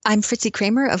I'm Fritzi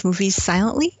Kramer of Movies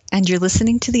Silently, and you're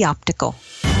listening to The Optical.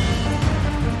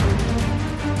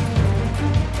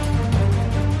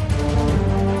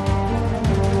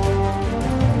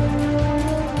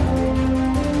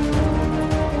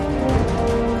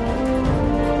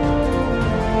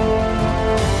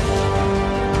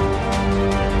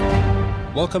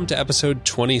 Welcome to episode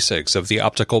 26 of the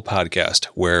Optical Podcast,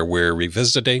 where we're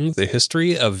revisiting the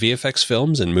history of VFX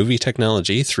films and movie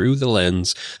technology through the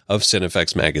lens of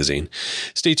Cinefx Magazine.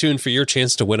 Stay tuned for your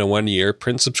chance to win a one-year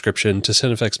print subscription to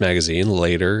Cinefx Magazine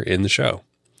later in the show.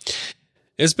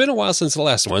 It's been a while since the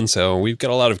last one, so we've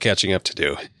got a lot of catching up to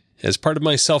do. As part of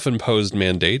my self-imposed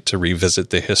mandate to revisit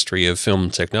the history of film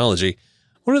technology,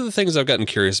 one of the things I've gotten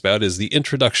curious about is the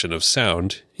introduction of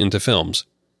sound into films.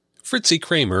 Fritzi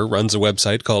Kramer runs a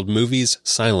website called Movies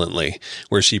Silently,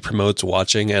 where she promotes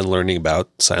watching and learning about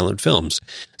silent films.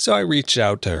 So I reached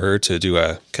out to her to do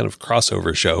a kind of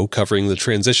crossover show covering the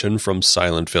transition from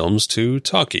silent films to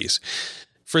talkies.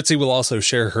 Fritzi will also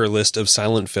share her list of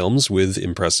silent films with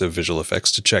impressive visual effects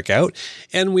to check out,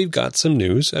 and we've got some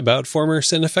news about former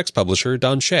Cinefx publisher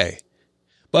Don Shea.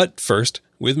 But first,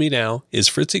 with me now is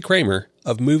Fritzi Kramer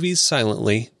of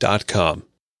moviessilently.com.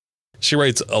 She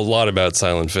writes a lot about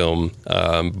silent film,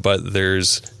 but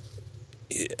there's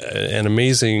an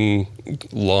amazingly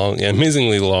long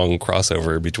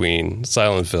crossover between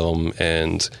silent film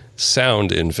and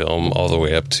sound in film, all the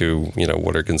way up to,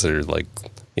 what are considered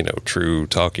true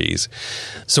talkies.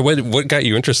 So what got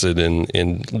you interested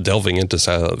in delving into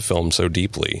silent film so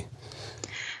deeply?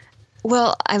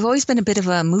 Well, I've always been a bit of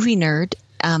a movie nerd.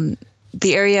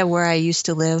 The area where I used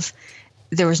to live,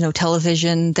 there was no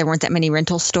television, there weren't that many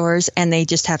rental stores, and they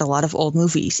just had a lot of old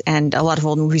movies, and a lot of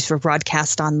old movies were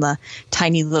broadcast on the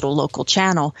tiny little local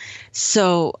channel.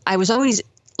 So I was always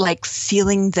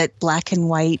feeling that black and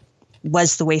white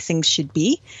was the way things should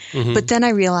be. Mm-hmm. But then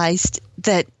I realized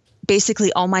that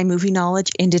basically all my movie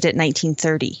knowledge ended at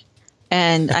 1930.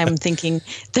 And I'm thinking,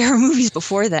 there are movies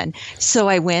before then. So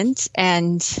I went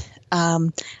and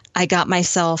I got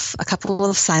myself a couple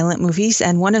of silent movies,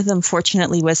 and one of them,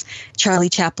 fortunately, was Charlie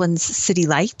Chaplin's City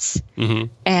Lights. Mm-hmm.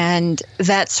 And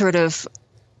that sort of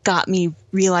got me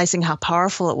realizing how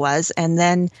powerful it was. And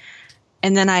then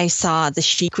I saw The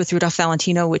Sheik with Rudolph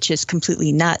Valentino, which is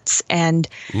completely nuts. And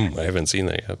I haven't seen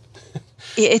that yet.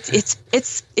 It's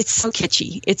so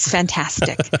kitschy. It's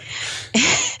fantastic.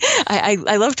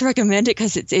 I love to recommend it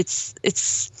because it's.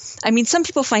 I mean, some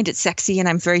people find it sexy, and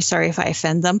I'm very sorry if I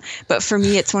offend them. But for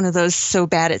me, it's one of those so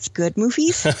bad it's good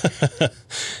movies.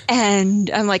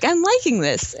 And I'm liking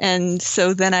this. And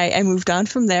so then I moved on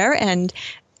from there. And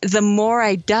the more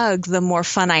I dug, the more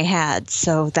fun I had.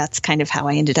 So that's kind of how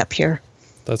I ended up here.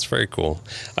 That's very cool.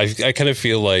 I kind of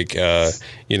feel like, I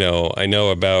know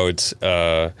about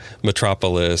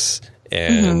Metropolis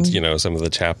and, mm-hmm. Some of the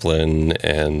Chaplin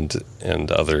and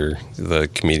other, the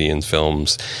comedian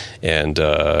films. And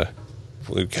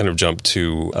we kind of jumped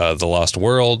to The Lost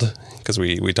World, because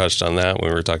we touched on that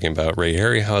when we were talking about Ray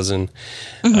Harryhausen.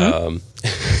 Mm-hmm.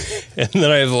 And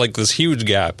then I have this huge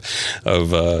gap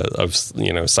of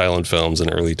silent films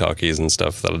and early talkies and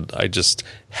stuff that I just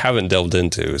haven't delved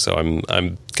into. So I'm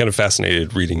kind of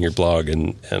fascinated reading your blog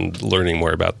and learning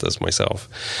more about this myself.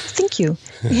 Thank you.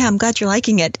 Yeah, I'm glad you're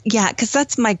liking it. Yeah, because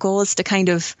that's my goal, is to kind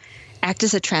of act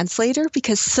as a translator,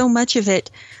 because so much of it,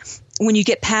 when you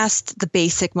get past the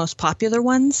basic, most popular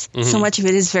ones, mm-hmm. so much of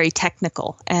it is very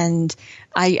technical. And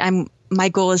my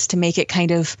goal is to make it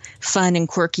kind of fun and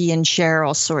quirky and share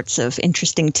all sorts of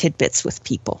interesting tidbits with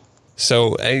people.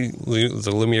 So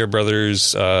the Lumiere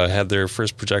brothers had their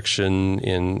first projection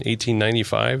in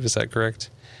 1895. Is that correct?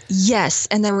 Yes.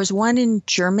 And there was one in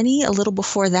Germany a little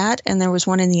before that, and there was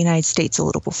one in the United States a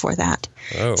little before that.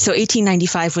 Oh. So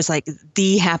 1895 was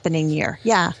the happening year.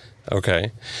 Yeah.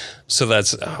 Okay. So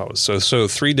that's so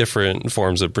three different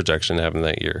forms of projection happened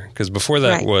that year, because before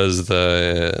that was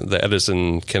the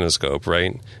Edison kinescope,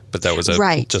 right? But that was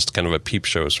just kind of a peep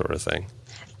show sort of thing.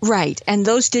 Right. And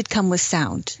those did come with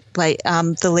sound.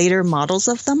 The later models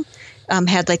of them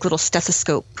had little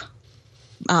stethoscope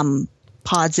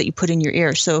pods that you put in your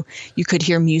ear, so you could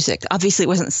hear music. Obviously it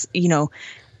wasn't,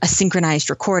 a synchronized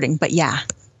recording, but yeah.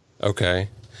 Okay.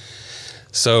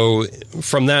 So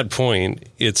from that point,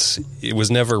 it was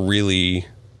never really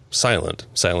silent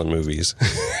movies.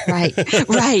 Right.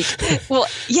 Well,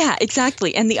 yeah,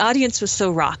 exactly. And the audience was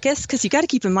so raucous, because you got to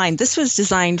keep in mind, this was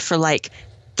designed for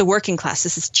the working class.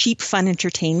 This is cheap, fun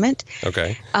entertainment.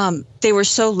 Okay. They were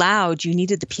so loud, you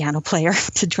needed the piano player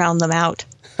to drown them out.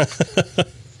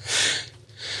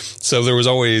 So there was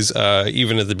always,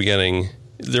 even at the beginning,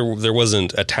 there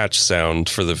wasn't attached sound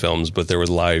for the films, but there was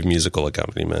live musical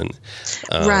accompaniment.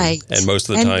 Right. And most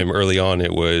of the time early on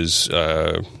it was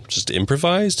just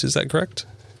improvised. Is that correct?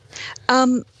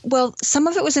 Well, some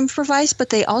of it was improvised, but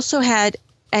they also had,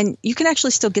 and you can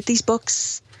actually still get these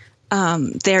books.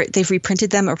 They've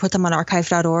reprinted them or put them on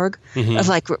archive.org of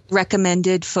like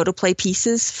recommended photoplay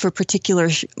pieces for particular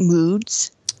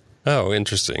moods. Oh,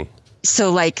 interesting.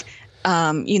 So like,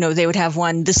 they would have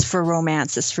one, this for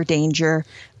romance, this for danger.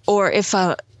 Or if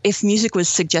music was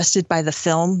suggested by the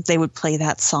film, they would play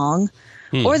that song.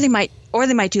 Or they might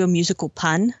do a musical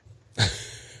pun.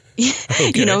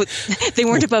 Okay. They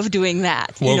weren't above doing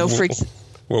that. What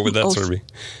would that sort of be?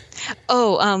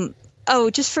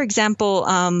 Just for example,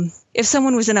 if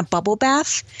someone was in a bubble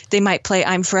bath, they might play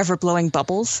 "I'm Forever Blowing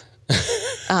Bubbles."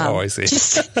 I see.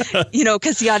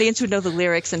 Because the audience would know the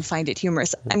lyrics and find it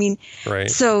humorous. I mean,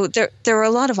 right. So there are a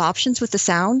lot of options with the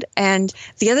sound. And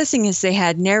the other thing is they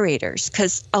had narrators,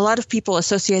 because a lot of people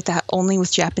associate that only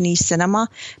with Japanese cinema,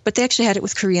 but they actually had it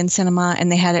with Korean cinema,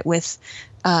 and they had it with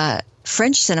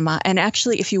French cinema. And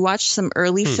actually, if you watch some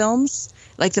early films,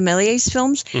 like the Méliès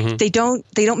films, they don't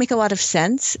make a lot of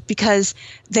sense because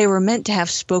they were meant to have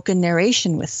spoken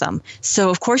narration with them. So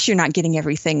of course you're not getting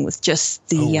everything with just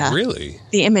the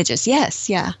the images. Yes,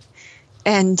 yeah.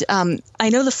 And I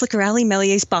know the Flicker Alley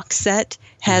Méliès box set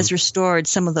has restored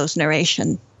some of those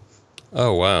narration.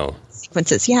 Oh wow.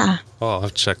 Sequences, yeah. Oh, I'll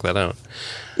have to check that out.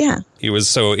 Yeah. It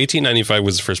was 1895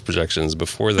 was the first projections.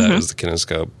 Before that was the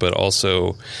kinescope, but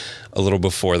also a little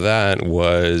before that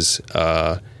was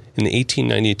in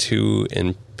 1892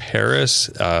 in Paris,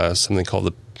 something called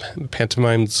the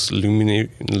Pantomimes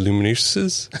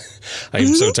Lumineuses. I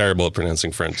am so terrible at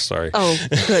pronouncing French. Sorry. Oh,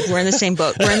 good. We're in the same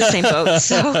boat.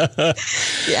 So,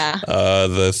 yeah.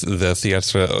 The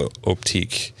Théâtre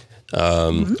Optique,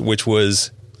 which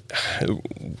was.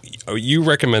 You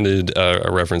recommended a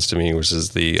reference to me, which is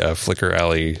the Flicker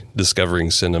Alley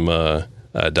Discovering Cinema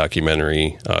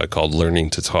documentary called Learning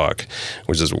to Talk,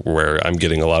 which is where I'm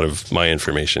getting a lot of my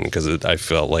information, because I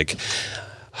felt like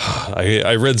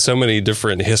I read so many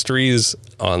different histories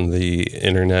on the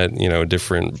internet,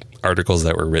 different articles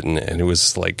that were written, and it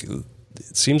was like,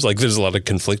 it seems like there's a lot of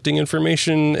conflicting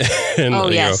information, and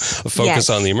a focus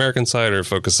on the American side or a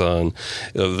focus on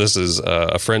this is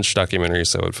a French documentary,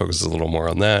 so it focuses a little more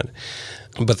on that.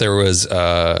 But there was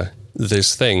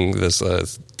this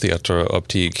Théâtre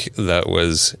Optique that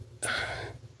was,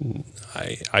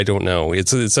 I don't know. It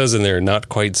says in there, not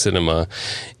quite cinema.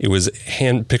 It was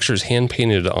pictures hand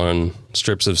painted on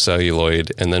strips of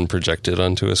celluloid and then projected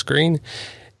onto a screen.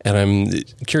 And I'm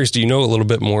curious, do you know a little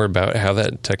bit more about how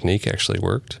that technique actually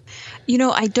worked?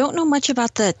 I don't know much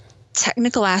about the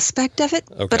technical aspect of it,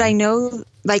 but I know,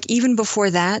 like, even before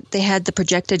that, they had the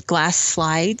projected glass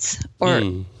slides or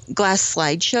glass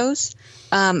slideshows,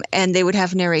 and they would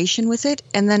have narration with it.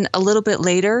 And then a little bit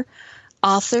later,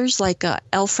 authors like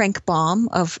L. Frank Baum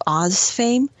of Oz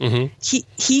fame,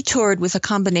 he toured with a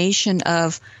combination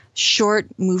of short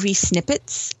movie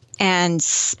snippets and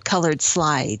colored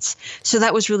slides. So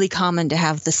that was really common to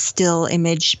have the still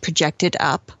image projected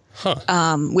up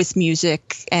with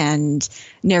music and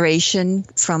narration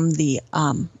from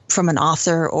from an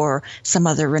author or some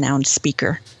other renowned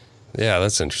speaker. Yeah,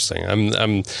 that's interesting.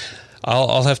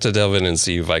 I'll have to delve in and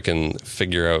see if I can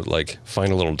figure out,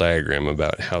 find a little diagram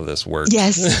about how this works.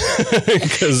 Yes.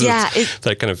 Because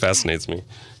that kind of fascinates me.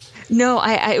 No,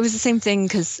 it was the same thing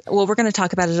because, we're going to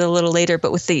talk about it a little later,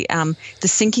 but with the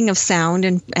syncing of sound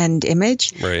and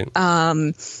image, right?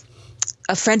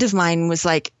 A friend of mine was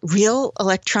like, real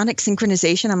electronic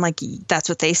synchronization? I'm like, that's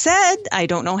what they said. I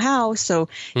don't know how. So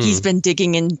he's been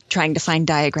digging and trying to find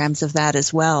diagrams of that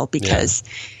as well, because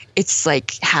it's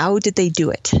like, how did they do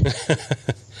it?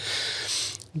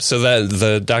 So that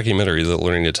the documentary, the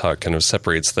Learning to Talk, kind of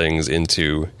separates things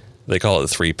into, they call it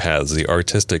 3 paths: the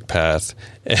artistic path,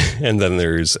 and then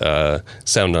there's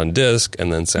sound on disc,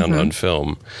 and then sound on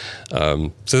film.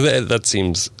 So that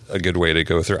seems a good way to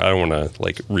go through. I don't want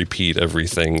to repeat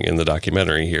everything in the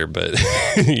documentary here, but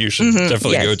you should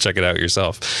definitely go check it out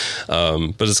yourself.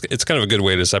 But it's kind of a good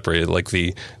way to separate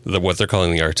it. The what they're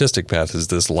calling the artistic path is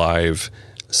this live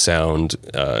sound,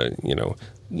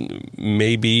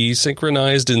 maybe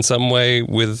synchronized in some way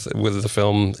with the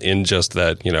film, in just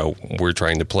that, we're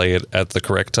trying to play it at the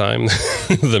correct time,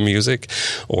 the music,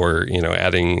 or,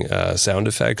 adding sound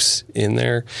effects in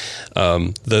there.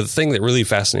 The thing that really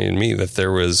fascinated me, that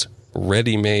there was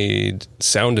ready-made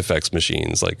sound effects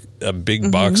machines, like a big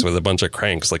box with a bunch of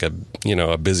cranks, like a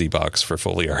busy box for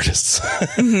Foley artists.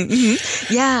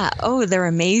 Yeah. Oh, they're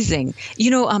amazing.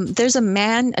 There's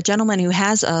a gentleman who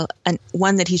has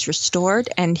one that he's restored,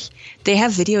 and they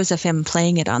have videos of him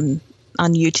playing it on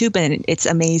YouTube, and it's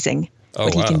amazing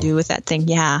what he can do with that thing.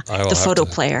 Yeah. The photo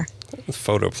player.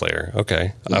 Photo player.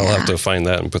 Okay. Yeah. I'll have to find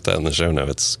that and put that in the show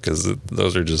notes, because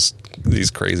those are just these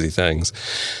crazy things.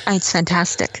 It's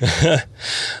fantastic.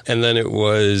 And then it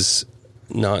was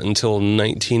not until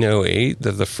 1908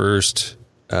 that the first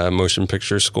motion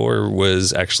picture score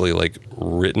was actually like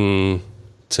written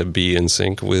to be in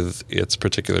sync with its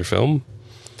particular film.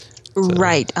 So.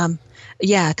 Right.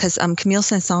 Yeah, because Camille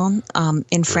Saint-Saëns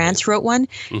in France wrote one,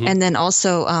 and then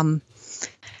also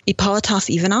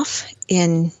Ippolitov Ivanov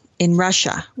in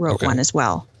Russia wrote one as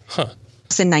well. Huh.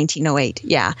 It's in 1908.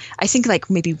 Yeah, I think like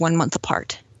maybe 1 month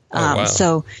apart. Wow.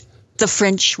 So the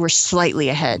French were slightly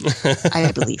ahead,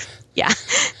 I believe. Yeah.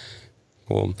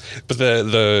 Cool. But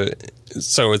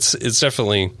so it's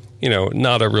definitely,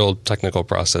 not a real technical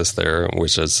process there,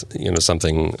 which is,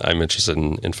 something I'm interested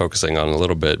in focusing on a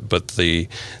little bit. But the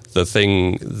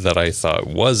thing that I thought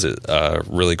was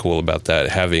really cool about that,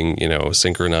 having,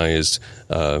 synchronized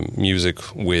music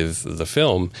with the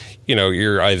film,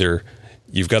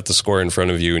 you've got the score in front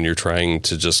of you and you're trying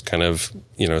to just kind of,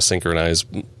 synchronize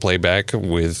playback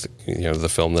with, the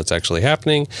film that's actually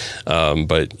happening.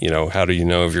 But, how do you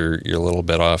know if you're a little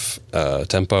bit off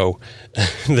tempo?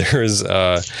 There's,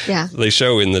 they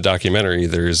show in the documentary,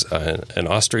 there's an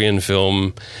Austrian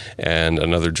film and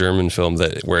another German film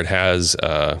where it has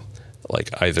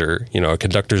like either, a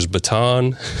conductor's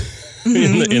baton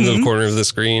in the corner of the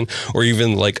screen, or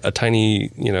even like a tiny,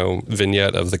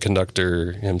 vignette of the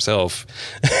conductor himself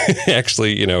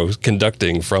actually,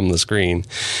 conducting from the screen.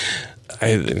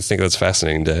 I think that's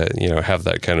fascinating to, have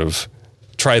that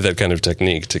try that kind of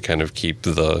technique to kind of keep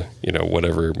the,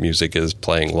 whatever music is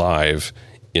playing live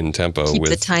in tempo. Keep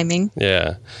the timing.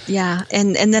 Yeah. Yeah.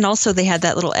 And then also they had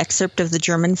that little excerpt of the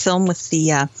German film with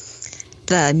the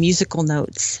musical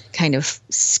notes kind of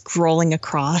scrolling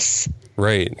across.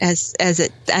 Right. As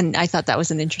it, and I thought that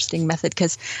was an interesting method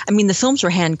because, the films were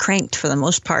hand cranked for the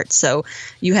most part. So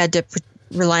you had to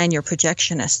rely on your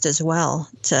projectionist as well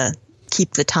to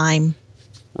keep the time.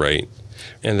 Right.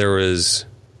 And there was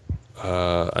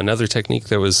another technique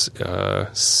that was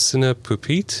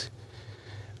synapupite,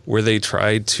 where they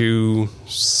tried to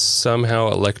somehow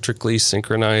electrically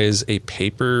synchronize a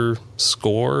paper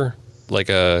score, like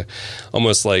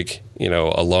almost like,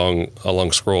 a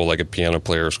long scroll, like a piano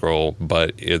player scroll,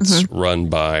 but it's run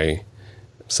by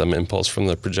some impulse from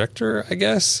the projector, I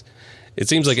guess. It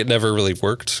seems like it never really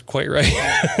worked quite right.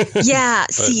 Yeah,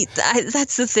 see,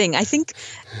 that's the thing. I think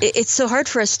it's so hard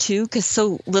for us too, because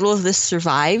so little of this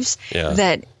survives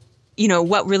that,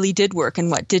 what really did work and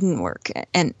what didn't work.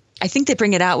 And I think they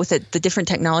bring it out with the different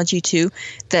technology too,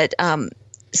 that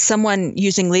someone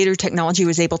using later technology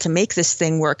was able to make this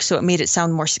thing work, so it made it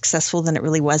sound more successful than it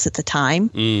really was at the time.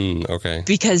 Okay.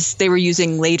 Because they were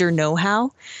using later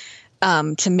know-how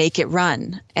to make it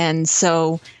run. And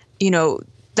so,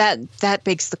 that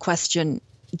begs the question,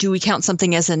 do we count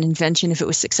something as an invention if it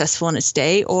was successful in its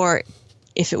day, or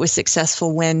if it was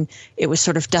successful when it was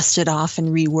sort of dusted off and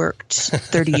reworked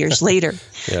 30 years later?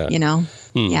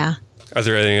 Yeah. Are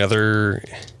there any other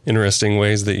interesting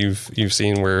ways that you've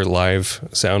seen where live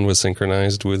sound was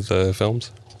synchronized with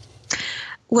films?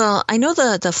 Well, I know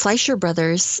the Fleischer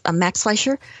brothers, Max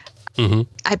Fleischer,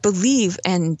 I believe,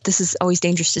 and this is always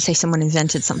dangerous to say someone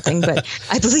invented something, but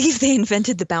I believe they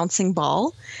invented the bouncing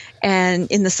ball and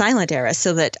in the silent era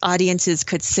so that audiences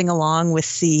could sing along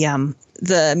with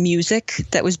the music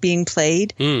that was being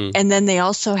played. And then they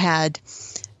also had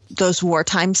those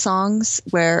wartime songs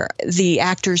where the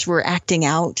actors were acting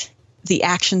out the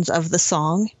actions of the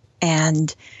song,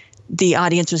 and the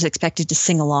audience was expected to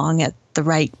sing along at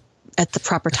the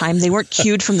proper time. They weren't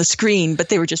cued from the screen, but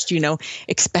they were just,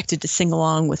 expected to sing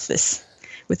along with this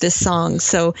song.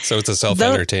 So it's a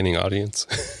self-entertaining audience.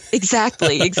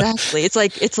 Exactly.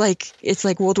 It's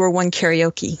like World War I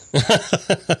karaoke.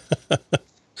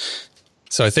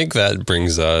 So I think that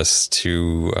brings us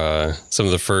to some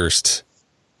of the first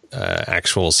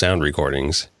actual sound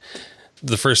recordings.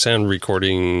 The first sound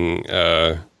recording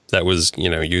that was,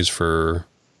 used for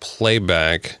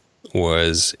playback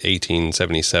was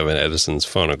 1877 Edison's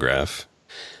phonograph,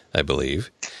 I believe.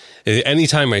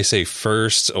 Anytime I say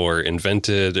first or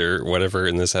invented or whatever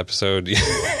in this episode, the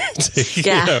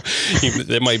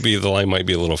line might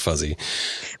be a little fuzzy.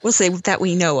 We'll say that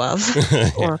we know of,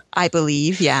 or I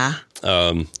believe, yeah.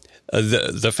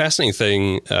 The fascinating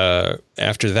thing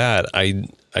after that,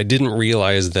 I didn't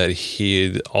realize that he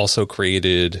had also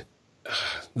created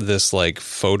this like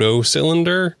photo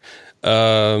cylinder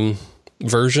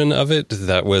version of it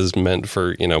that was meant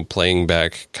for, playing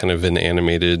back kind of an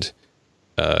animated,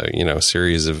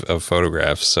 series of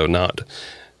photographs. So not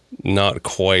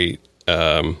quite,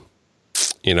 what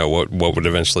would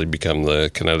eventually become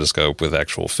the kinetoscope with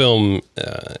actual film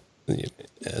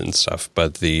and stuff.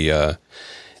 But the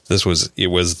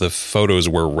photos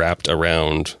were wrapped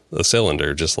around the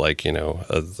cylinder, just like,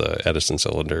 the Edison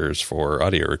cylinders for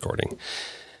audio recording.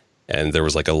 And there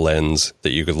was like a lens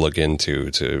that you could look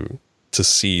into to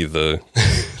see the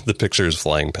the pictures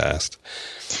flying past.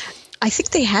 I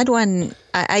think they had one.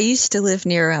 I used to live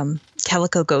near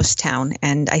Calico Ghost Town,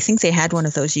 and I think they had one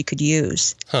of those you could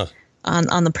use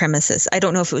on the premises. I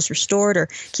don't know if it was restored, or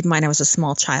keep in mind I was a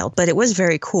small child, but it was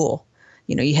very cool.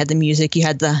 You had the music, you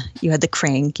had the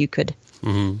crank, you could,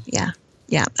 yeah.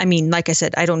 I mean, like I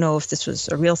said, I don't know if this was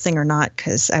a real thing or not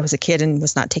because I was a kid and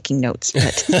was not taking notes.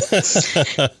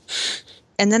 But.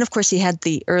 And then, of course, he had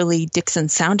the early Dixon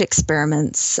sound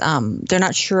experiments. They're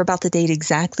not sure about the date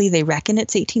exactly. They reckon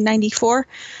it's 1894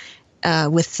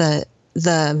 with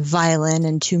the violin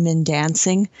and two men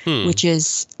dancing, which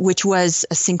was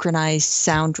a synchronized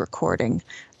sound recording.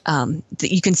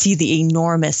 You can see the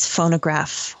enormous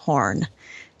phonograph horn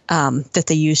that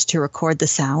they used to record the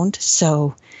sound.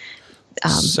 So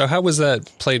how was that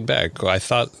played back? I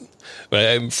thought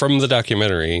from the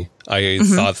documentary, I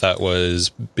thought that was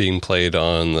being played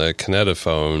on the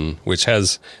kinetophone, which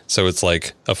so it's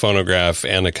like a phonograph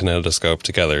and a kinetoscope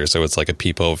together. So it's like a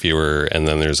peephole viewer, and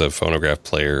then there's a phonograph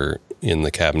player in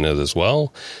the cabinet as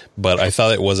well. But I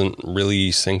thought it wasn't really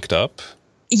synced up.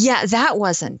 Yeah, that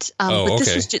wasn't. But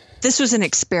this was an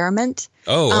experiment.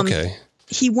 Oh, okay.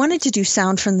 He wanted to do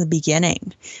sound from the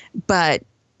beginning, but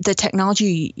the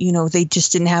technology, they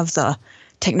just didn't have the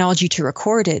technology to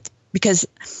record it, because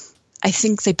I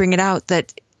think they bring it out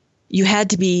that you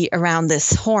had to be around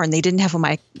this horn. They didn't have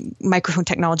a microphone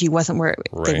technology, wasn't where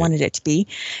they wanted it to be.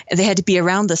 They had to be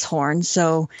around this horn.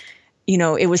 So,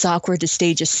 it was awkward to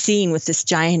stage a scene with this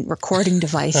giant recording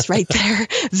device right there.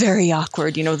 Very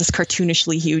awkward, this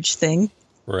cartoonishly huge thing.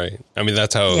 Right. I mean,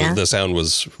 that's how the sound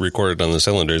was recorded on the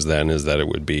cylinders then, is that it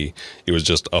was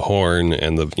just a horn,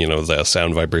 and the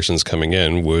sound vibrations coming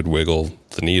in would wiggle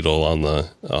the needle on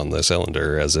the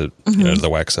cylinder as it, the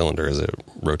wax cylinder as it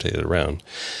rotated around.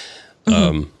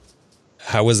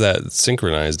 How was that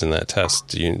synchronized in that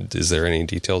test? Is there any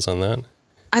details on that?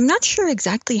 I'm not sure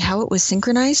exactly how it was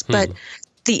synchronized, but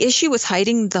the issue with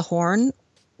hiding the horn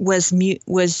was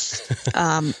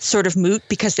sort of moot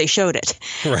because they showed it.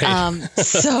 Right.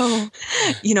 So,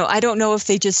 I don't know if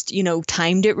they just,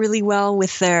 timed it really well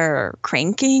with their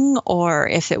cranking, or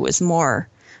if it was more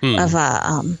of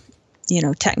a,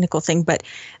 technical thing. But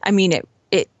I mean,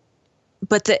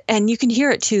 and you can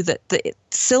hear it too, that the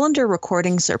cylinder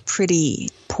recordings are pretty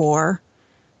poor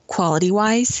quality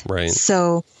wise. Right.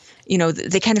 So,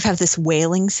 they kind of have this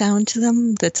wailing sound to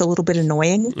them that's a little bit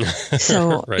annoying.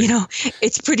 So,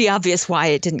 it's pretty obvious why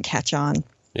it didn't catch on.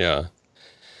 Yeah.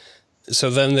 So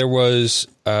then there was,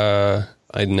 I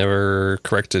never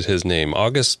corrected his name,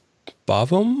 August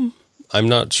Bavum? I'm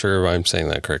not sure if I'm saying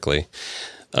that correctly.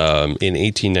 In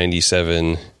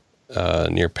 1897,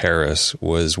 near Paris,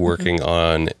 was working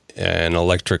on an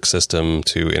electric system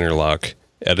to interlock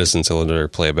Edison cylinder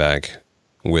playback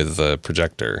with the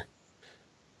projector.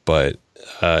 But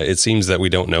it seems that we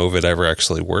don't know if it ever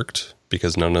actually worked,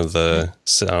 because none of the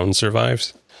sound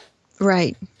survives.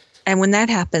 Right. And when that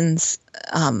happens,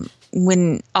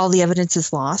 when all the evidence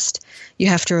is lost, you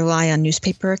have to rely on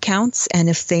newspaper accounts. And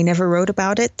if they never wrote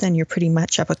about it, then you're pretty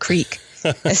much up a creek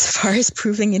as far as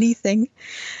proving anything.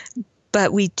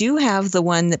 But we do have the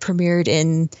one that premiered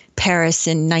in Paris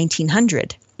in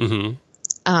 1900.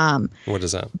 What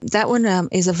is that? That one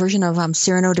is a version of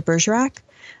Cyrano de Bergerac.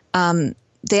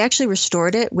 They actually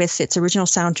restored it with its original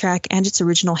soundtrack and its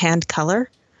original hand color.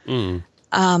 And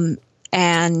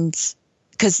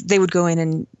because they would go in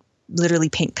and literally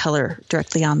paint color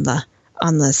directly on the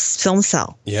film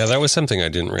cell. Yeah, that was something I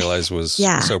didn't realize was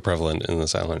so prevalent in the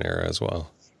silent era as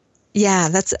well. Yeah,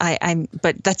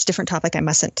 but that's a different topic. I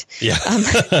mustn't. Yeah.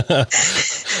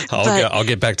 I'll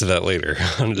get back to that later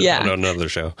on another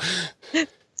show.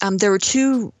 There were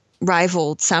two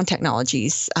rivaled sound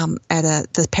technologies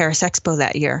at the Paris Expo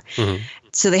that year.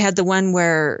 So they had the one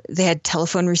where they had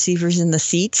telephone receivers in the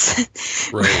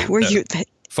seats. Right. where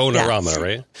Phonorama,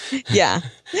 right? Yeah.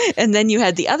 And then you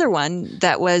had the other one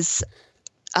that was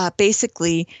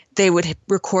basically they would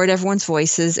record everyone's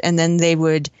voices, and then they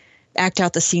would act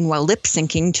out the scene while lip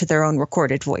syncing to their own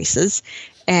recorded voices.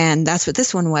 And that's what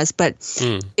this one was. But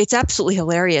it's absolutely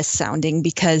hilarious sounding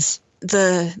because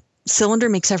the cylinder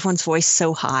makes everyone's voice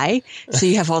so high. So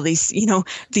you have all these,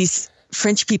 these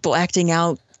French people acting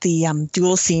out the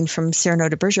duel scene from Cyrano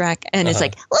de Bergerac, and it's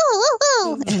like, whoa, whoa,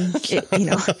 whoa,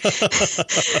 and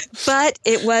but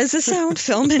it was a sound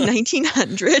film in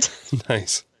 1900.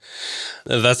 Nice.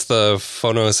 That's the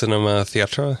Phonocinema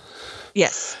Theatre?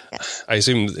 Yes. I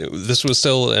assume this was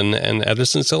still an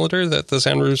Edison cylinder that the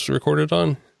sound was recorded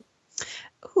on?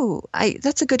 Ooh,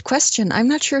 that's a good question. I'm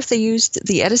not sure if they used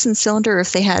the Edison cylinder or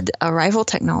if they had a rival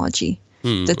technology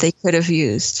that they could have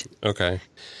used. Okay.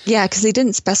 Yeah, because they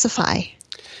didn't specify.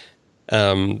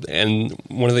 And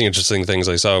one of the interesting things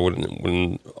I saw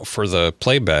when for the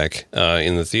playback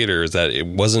in the theater is that it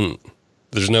wasn't.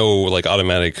 There's no like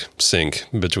automatic sync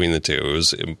between the two. It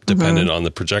was dependent on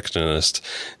the projectionist,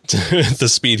 the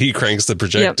speed he cranks the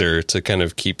projector to kind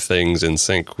of keep things in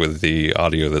sync with the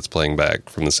audio that's playing back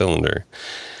from the cylinder,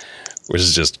 which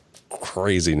is just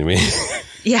crazy to me.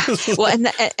 Yeah. Well,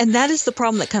 and that is the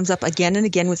problem that comes up again and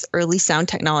again with early sound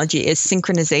technology is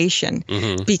synchronization,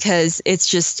 because it's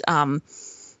just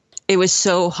it was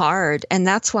so hard. And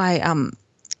that's why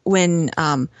when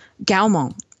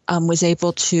Gaumont was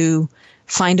able to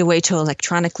find a way to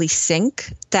electronically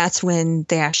sync, that's when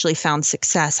they actually found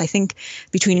success. I think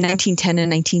between 1910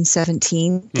 and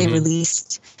 1917, they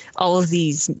released all of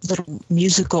these little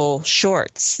musical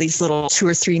shorts, these little 2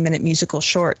 or 3 minute musical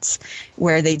shorts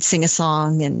where they'd sing a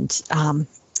song. And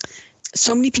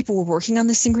so many people were working on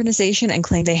the synchronization and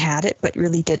claimed they had it, but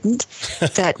really didn't,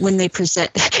 that when they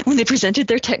presented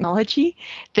their technology,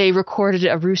 they recorded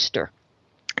a rooster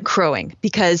crowing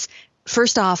because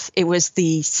first off, it was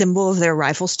the symbol of their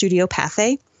rival studio,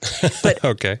 Pathé. But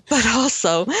okay. But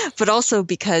also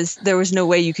because there was no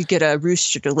way you could get a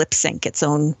rooster to lip sync its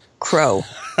own crow.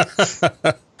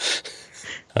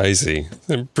 I see.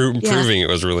 Proving it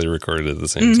was really recorded at the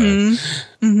same time.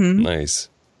 Mm-hmm. Nice.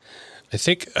 I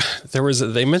think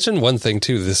they mentioned one thing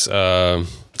too, this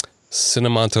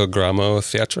Cinematogrammo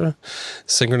Theatre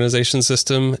synchronization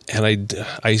system, and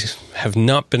I have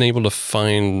not been able to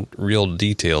find real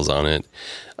details on it.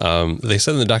 They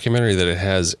said in the documentary that it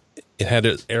had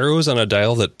arrows on a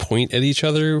dial that point at each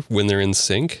other when they're in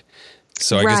sync.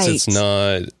 So I guess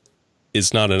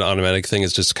it's not an automatic thing.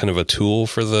 It's just kind of a tool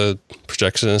for the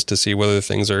projectionist to see whether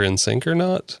things are in sync or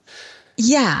not.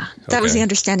 Yeah, that was the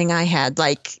understanding I had.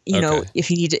 Like,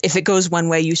 if it goes one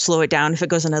way, you slow it down. If it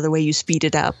goes another way, you speed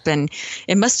it up. And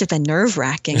it must have been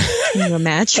nerve-wracking. Can you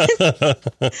imagine?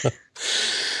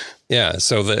 Yeah,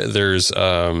 so there's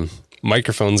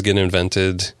microphones get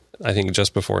invented, I think,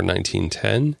 just before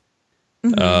 1910.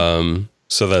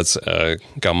 So that's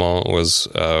Gaumont was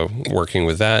working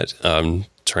with that,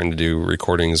 trying to do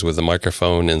recordings with the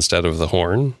microphone instead of the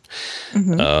horn.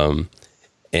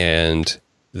 And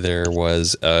there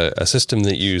was a system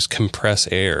that used compress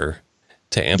air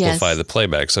to amplify the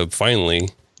playback. So finally,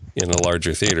 in a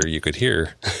larger theater, you could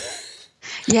hear.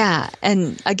 Yeah.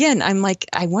 And again, I'm like,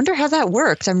 I wonder how that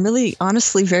works. I'm really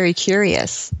honestly very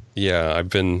curious. Yeah, I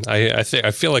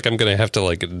feel like I'm going to have to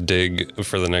like dig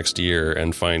for the next year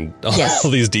and find all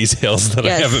these details that I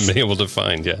haven't been able to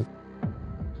find yet.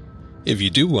 If you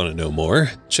do want to know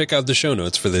more, check out the show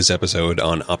notes for this episode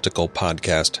on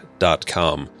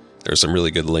opticalpodcast.com. There's some really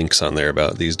good links on there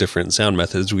about these different sound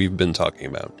methods we've been talking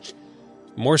about.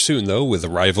 More soon, though, with a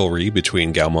rivalry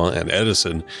between Gaumont and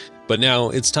Edison. But now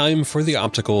it's time for the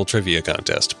Optical Trivia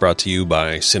Contest, brought to you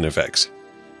by Cinefex.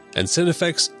 And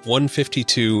Cinefex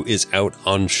 152 is out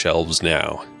on shelves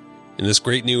now. In this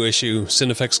great new issue,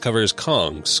 Cinefex covers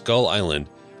Kong, Skull Island.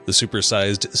 The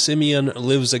supersized Simeon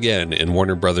lives again in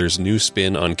Warner Brothers' new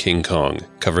spin on King Kong,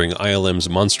 covering ILM's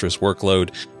monstrous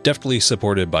workload, deftly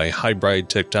supported by hybrid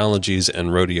technologies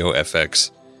and rodeo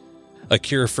FX. A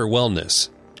Cure for Wellness,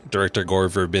 director Gore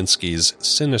Verbinski's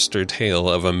sinister tale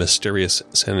of a mysterious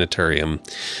sanitarium.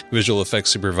 Visual effects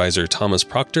supervisor Thomas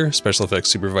Proctor, special effects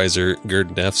supervisor Gerd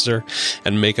Nefzer,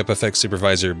 and makeup effects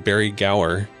supervisor Barry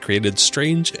Gower created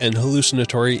strange and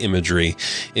hallucinatory imagery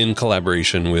in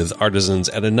collaboration with artisans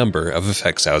at a number of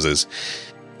effects houses.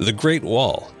 The Great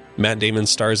Wall. Matt Damon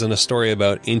stars in a story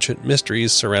about ancient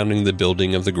mysteries surrounding the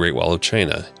building of the Great Wall of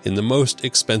China, in the most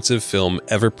expensive film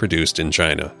ever produced in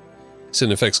China.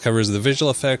 Cinefex covers the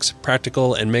visual effects,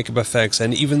 practical and makeup effects,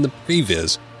 and even the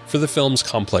previs for the film's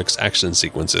complex action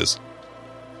sequences.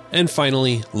 And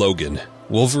finally, Logan,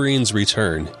 Wolverine's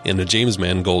Return in a James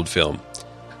Mangold film.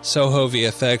 Soho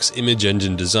VFX, Image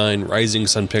Engine Design, Rising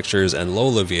Sun Pictures, and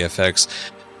Lola VFX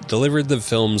delivered the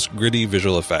film's gritty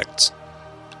visual effects.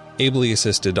 ably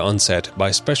assisted on set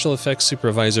by special effects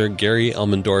supervisor Gary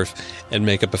Elmendorf and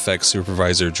makeup effects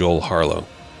supervisor Joel Harlow.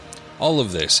 All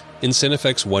of this in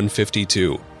Cinefex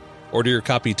 152. Order your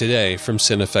copy today from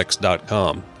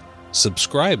Cinefex.com.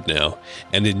 Subscribe now,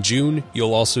 and in June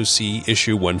you'll also see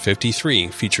issue 153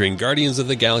 featuring Guardians of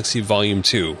the Galaxy Volume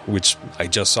 2, which I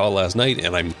just saw last night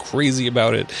and I'm crazy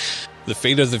about it, The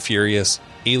Fate of the Furious,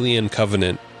 Alien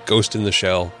Covenant, Ghost in the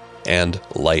Shell, and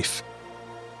Life.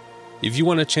 If you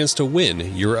want a chance to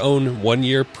win your own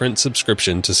one-year print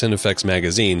subscription to Cinefex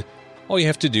magazine, all you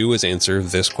have to do is answer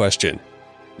this question.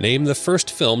 Name the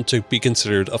first film to be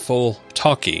considered a full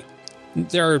talkie.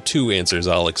 There are 2 answers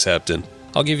I'll accept, and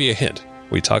I'll give you a hint.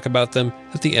 We talk about them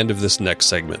at the end of this next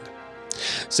segment.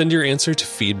 Send your answer to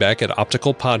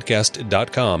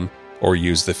feedback@opticalpodcast.com or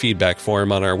use the feedback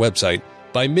form on our website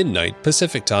by midnight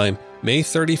Pacific Time, May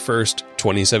 31st,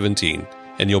 2017,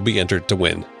 and you'll be entered to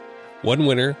win. One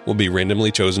winner will be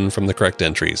randomly chosen from the correct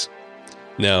entries.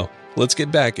 Now, let's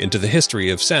get back into the history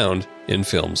of sound in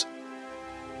films.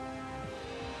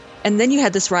 And then you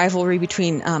had this rivalry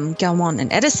between Gaumont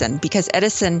and Edison, because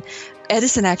Edison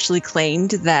actually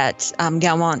claimed that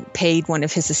Gaumont paid one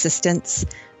of his assistants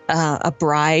a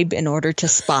bribe in order to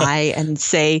spy and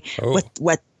say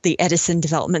what the Edison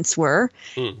developments were.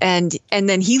 And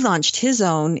then he launched his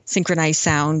own synchronized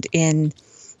sound in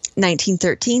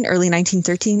early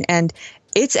 1913, and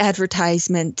its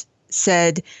advertisement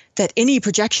said that any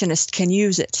projectionist can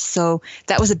use it. So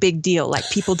that was a big deal. Like,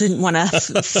 people didn't want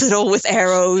to fiddle with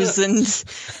arrows and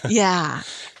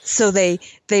so they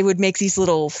would make these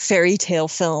little fairy tale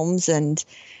films,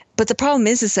 but the problem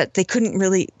is that they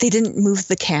didn't move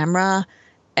the camera,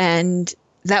 and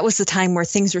that was the time where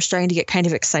things were starting to get kind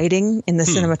of exciting in the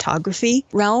cinematography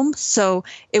realm. So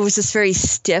it was this very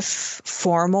stiff,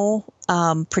 formal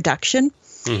production.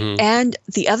 And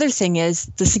the other thing is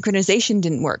the synchronization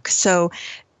didn't work. So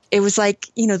it was like,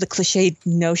 the cliched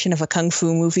notion of a kung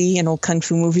fu movie, an old kung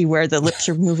fu movie where the lips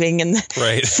are moving. And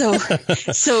right.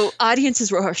 So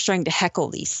audiences were starting to heckle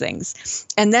these things.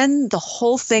 And then the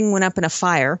whole thing went up in a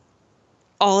fire.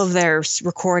 All of their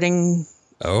recording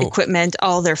equipment,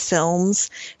 all their films.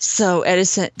 So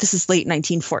Edison, this is late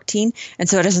 1914. And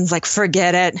so Edison's like,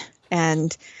 forget it.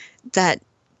 And that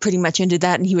pretty much ended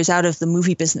that, and he was out of the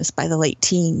movie business by the late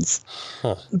teens.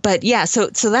 But yeah,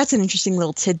 so that's an interesting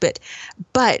little tidbit.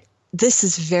 But this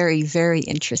is very, very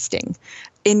interesting.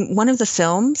 In one of the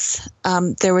films,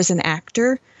 there was an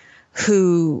actor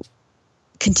who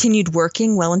continued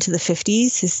working well into the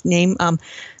 50s. His name,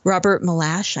 Robert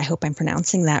Malash. I hope I'm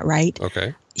pronouncing that right.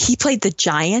 Okay. He played the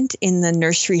giant in the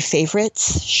Nursery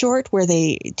Favorites short where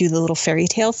they do the little fairy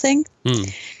tale thing.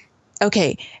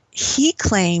 Okay. He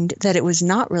claimed that it was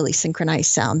not really synchronized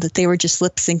sound, that they were just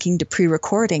lip syncing to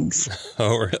pre-recordings.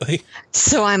 Oh, really?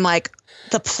 So I'm like,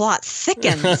 the plot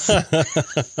thickens.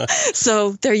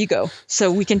 So there you go.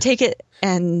 So we can take it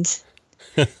and,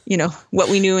 what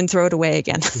we knew and throw it away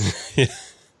again.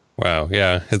 Wow.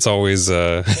 Yeah. It's always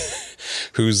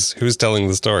who's telling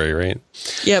the story, right?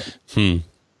 Yep.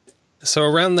 So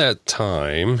around that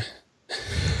time,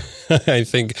 I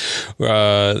think,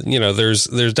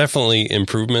 there's definitely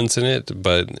improvements in it,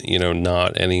 but,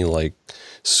 not any like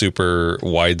super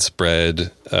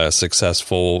widespread,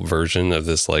 successful version of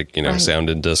this, like, right. sound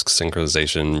and disc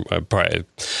synchronization.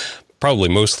 Probably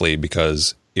mostly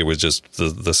because it was just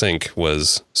the sync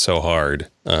was so hard,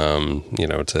 none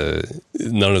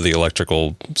of the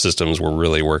electrical systems were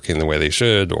really working the way they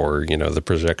should, or, the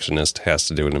projectionist has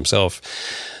to do it himself.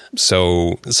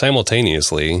 So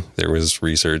simultaneously, there was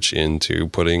research into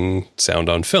putting sound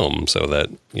on film so that,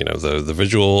 the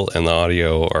visual and the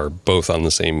audio are both on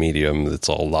the same medium. It's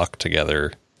all locked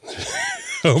together.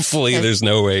 Hopefully there's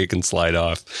no way it can slide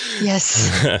off. Yes.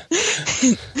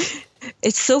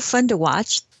 It's so fun to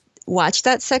watch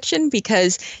that section,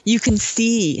 because you can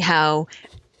see how,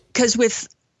 because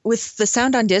with the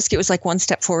sound on disc, it was like one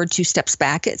step forward, 2 steps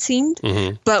back, it seemed.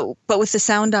 But with the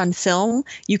sound on film,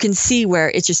 you can see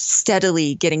where it's just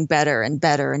steadily getting better and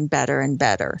better and better and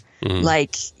better.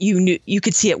 Like you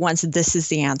could see at once that this is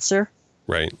the answer.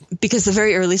 Right. Because the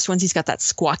very earliest ones, he's got that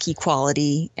squawky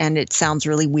quality and it sounds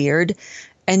really weird.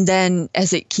 And then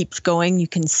as it keeps going, you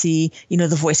can see,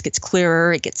 the voice gets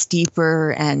clearer, it gets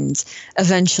deeper, and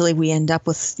eventually we end up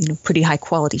with, pretty high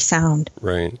quality sound.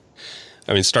 Right.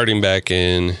 I mean, starting back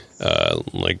in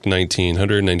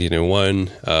 1901,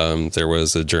 there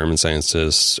was a German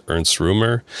scientist, Ernst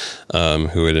Römer,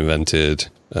 who had invented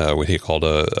what he called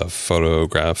a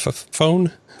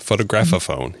photographophone.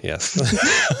 Photographophone, yes.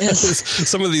 Yes.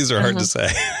 Some of these are hard to say.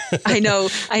 I know.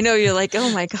 You're like,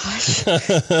 oh my gosh.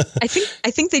 I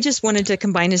think they just wanted to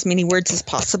combine as many words as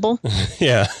possible.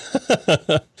 Yeah.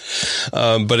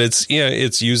 But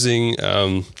it's using,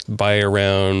 by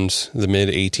around the mid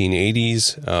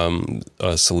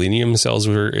 1880s, selenium cells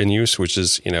were in use, which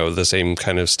is, the same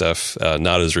kind of stuff,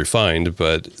 not as refined,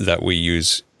 but that we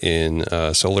use in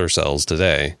solar cells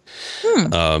today.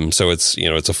 So it's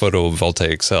a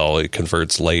photovoltaic cell. It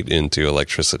converts light into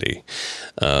electricity.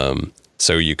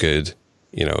 So you could,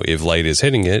 if light is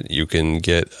hitting it, you can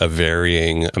get a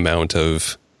varying amount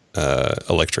of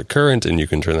electric current, and you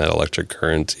can turn that electric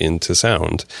current into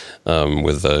sound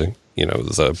with the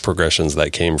progressions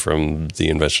that came from the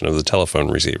invention of the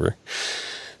telephone receiver.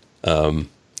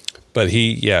 But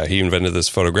he invented this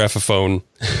photographophone,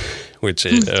 which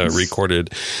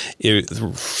recorded it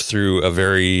through a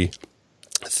very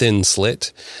thin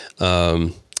slit.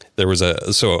 Sorry,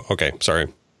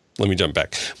 let me jump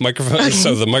back. Microphone. Okay.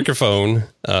 So the microphone,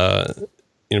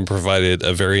 provided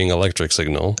a varying electric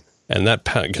signal, and that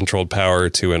controlled power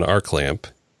to an arc lamp.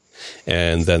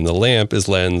 And then the lamp is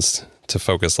lensed to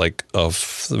focus like a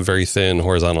very thin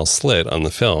horizontal slit on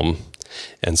the film.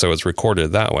 And so it's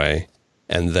recorded that way.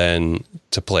 And then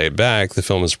to play it back, the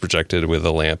film is projected with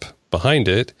a lamp behind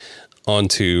it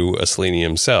onto a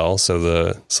selenium cell. So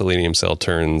the selenium cell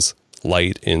turns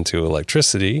light into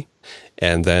electricity,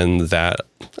 and then that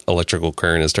electrical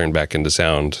current is turned back into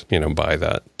sound, by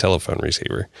that telephone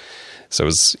receiver. So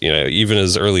it's, even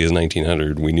as early as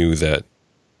 1900, we knew that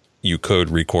you could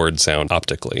record sound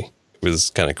optically. It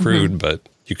was kind of crude, but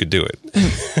you could do it.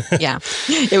 Yeah,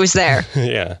 it was there.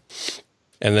 Yeah.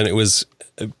 And then it was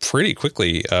pretty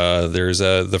quickly, there's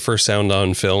the first sound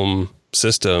on film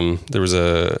system. There was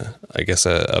a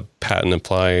patent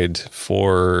applied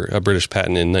for a British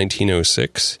patent in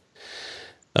 1906,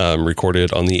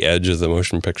 recorded on the edge of the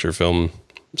motion picture film.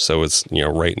 So it's,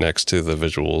 right next to the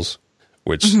visuals,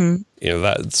 which,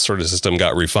 that sort of system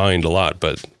got refined a lot,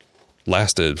 but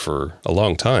lasted for a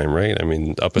long time, right? I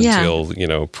mean, up until,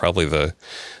 probably the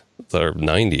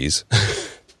 90s.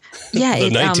 Yeah. The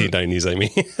 1990s, I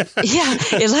mean. Yeah,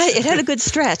 it had a good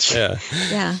stretch. Yeah.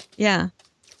 Yeah.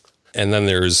 And then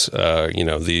there's,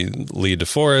 the Lee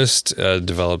DeForest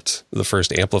developed the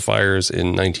first amplifiers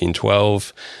in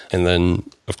 1912. And then,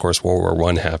 of course, World War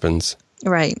I happens.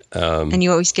 Right. And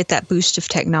you always get that boost of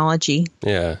technology.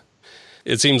 Yeah.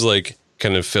 It seems like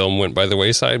kind of film went by the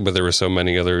wayside, but there were so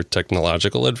many other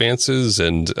technological advances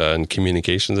and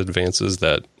communications advances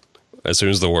that as soon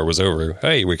as the war was over,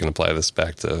 hey, we can apply this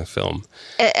back to film.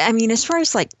 I mean, as far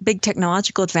as like big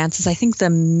technological advances, I think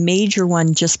the major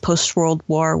one just post-World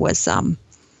War was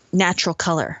natural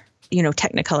color,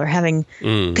 Technicolor having,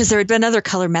 because there had been other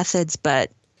color methods,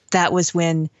 but that was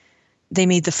when they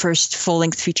made the first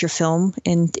full-length feature film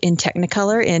in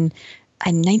Technicolor in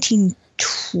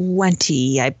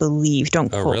 1920, I believe.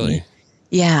 Don't quote me.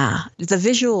 Yeah. The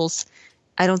visuals,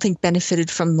 I don't think benefited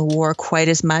from the war quite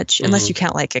as much, unless you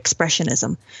count like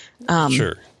expressionism.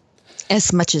 Sure.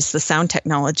 As much as the sound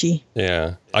technology.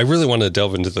 Yeah. I really want to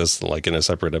delve into this like in a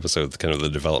separate episode, kind of the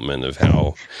development of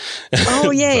how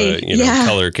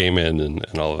color came in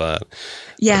and all of that.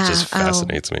 Yeah. It just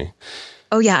fascinates me.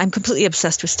 Oh, yeah. I'm completely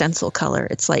obsessed with stencil color.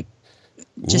 It's like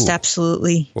just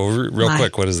absolutely. Well, real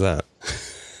quick, what is that?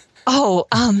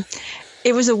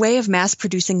 It was a way of mass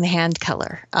producing the hand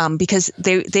color because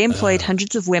they employed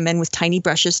hundreds of women with tiny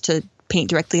brushes to paint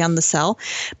directly on the cell,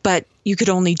 but you could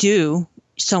only do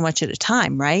so much at a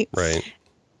time, right? Right.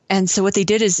 And so what they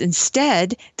did is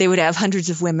instead they would have hundreds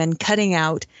of women cutting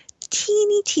out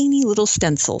teeny little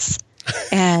stencils,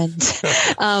 and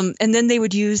then they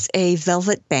would use a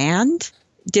velvet band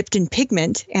dipped in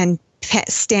pigment and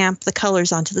stamp the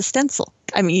colors onto the stencil.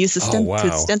 I mean, use the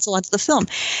stencil onto the film.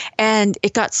 And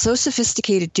it got so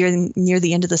sophisticated near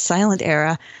the end of the silent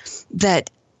era that,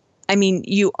 I mean,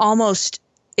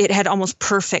 it had almost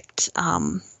perfect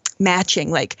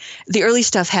matching. Like the early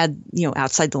stuff had,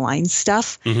 outside the lines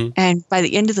stuff. And by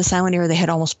the end of the silent era, they had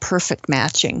almost perfect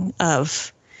matching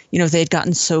of, they had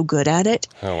gotten so good at it.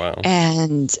 Oh, wow.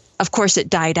 And of course it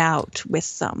died out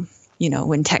with,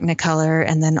 when Technicolor,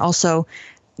 and then also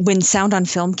when sound on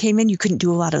film came in, you couldn't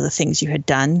do a lot of the things you had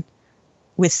done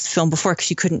with film before because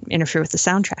you couldn't interfere with the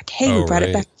soundtrack. Hey, we brought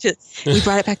it back to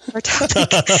our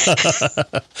topic.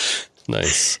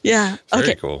 Nice. Yeah.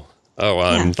 Very cool. Oh,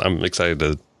 wow. I'm excited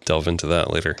to delve into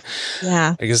that later.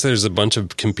 Yeah. I guess there's a bunch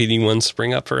of competing ones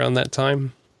spring up around that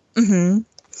time.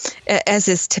 As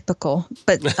is typical,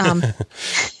 but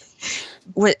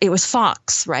it was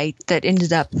Fox, right, that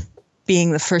ended up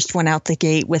being the first one out the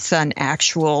gate with an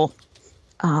actual,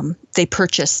 they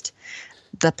purchased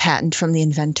the patent from the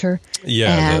inventor.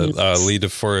 Yeah, and Lee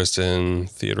DeForest and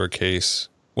Theodore Case.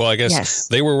 Well, I guess Yes.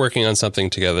 they were working on something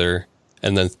together,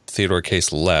 and then Theodore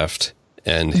Case left,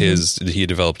 and he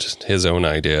developed his own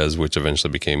ideas, which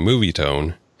eventually became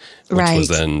Movietone, which was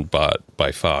then bought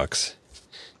by Fox.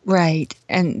 Right.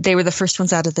 And they were the first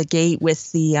ones out of the gate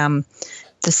with the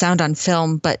sound on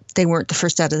film, but they weren't the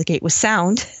first out of the gate with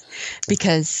sound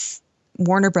because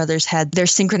Warner Brothers had their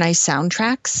synchronized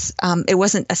soundtracks. It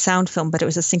wasn't a sound film, but it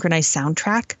was a synchronized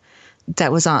soundtrack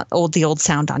that was on the old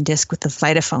sound on disc with the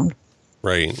Vitaphone.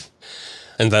 Right.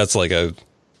 And that's like a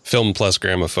film plus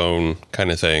gramophone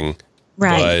kind of thing.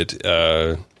 Right.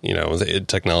 But, the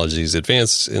technology's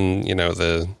advanced in,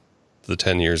 the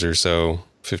 10 years or so,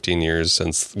 15 years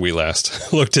since we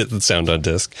last looked at the sound on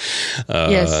disc.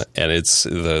 Yes. And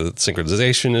the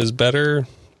synchronization is better,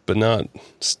 but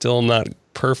still not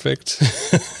perfect.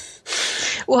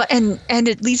 Well, and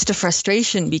it leads to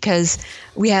frustration because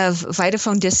we have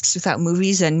Vitaphone discs without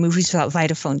movies and movies without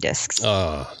Vitaphone discs.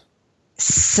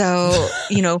 So,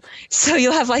 so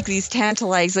you'll have like these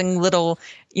tantalizing little,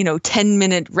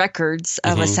 10-minute records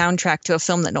of a soundtrack to a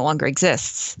film that no longer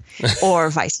exists or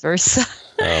vice versa.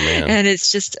 Oh, man. And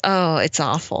it's just, it's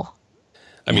awful.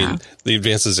 I mean, the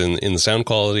advances in the sound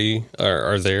quality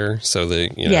are there, so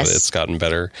that it's gotten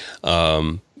better.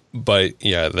 But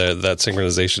yeah, that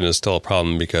synchronization is still a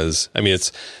problem because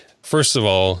it's first of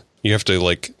all you have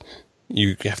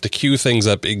to cue things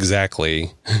up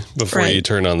exactly before you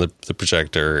turn on the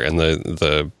projector, and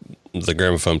the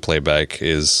gramophone playback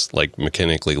is like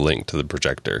mechanically linked to the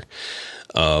projector.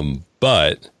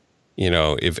 But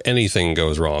if anything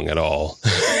goes wrong at all,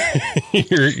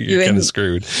 you're kind of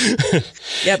screwed.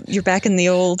 Yep, you're back in the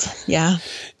old. Yeah.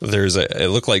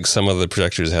 It looked like some of the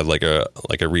projectors had like a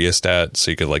rheostat,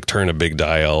 so you could like turn a big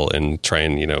dial and try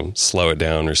and slow it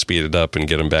down or speed it up and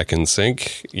get them back in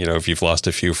sync. If you've lost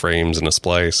a few frames in a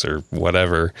splice or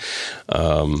whatever,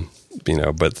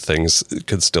 but things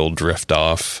could still drift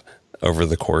off over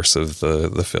the course of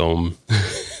the film,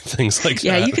 things like that.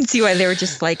 Yeah, you can see why they were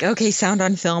just like, okay, sound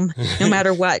on film, no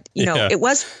matter what. It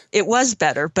was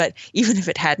better, but even if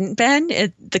it hadn't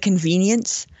been, the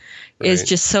convenience is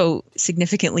just so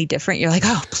significantly different. You're like,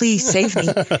 oh, please save me,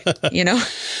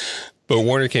 But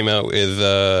Warner came out with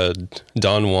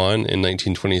Don Juan in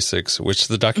 1926, which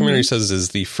the documentary says is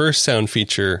the first sound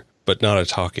feature, but not a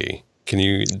talkie. Can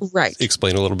you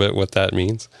explain a little bit what that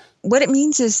means? What it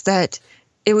means is that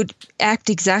it would act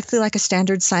exactly like a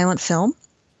standard silent film,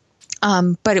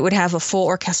 but it would have a full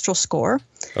orchestral score.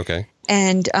 Okay.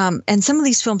 And some of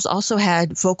these films also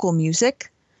had vocal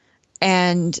music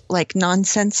and like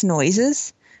nonsense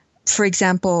noises. For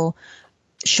example,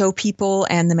 Show People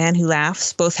and The Man Who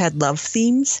Laughs both had love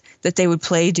themes that they would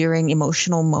play during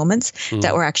emotional moments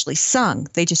that were actually sung.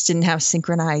 They just didn't have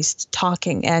synchronized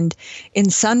talking. And in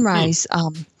Sunrise,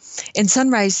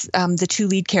 the two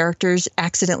lead characters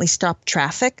accidentally stop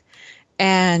traffic,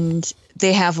 and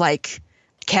they have like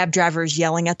cab drivers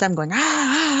yelling at them, going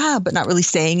but not really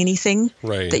saying anything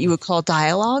that you would call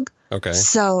dialogue. Okay.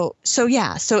 So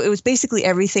it was basically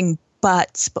everything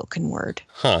but spoken word.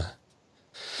 Huh.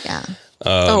 Yeah.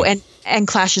 And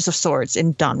clashes of swords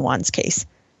in Don Juan's case.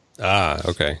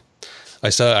 Okay.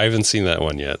 I haven't seen that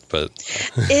one yet, but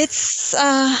it's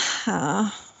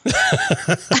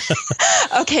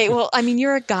okay. Well, I mean,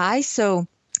 you're a guy, so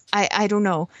I don't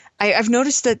know. I've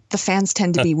noticed that the fans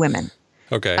tend to be women.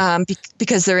 Okay.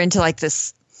 Because they're into like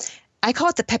this. I call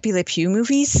it the Pepe Le Pew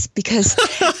movies because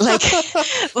like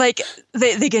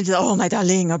they get into, oh, my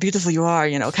darling, how beautiful you are,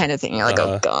 kind of thing. You're like,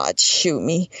 oh, God, shoot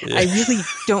me. Yeah. I really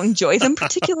don't enjoy them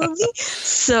particularly.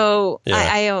 So but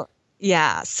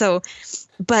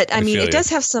I mean, it does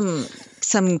have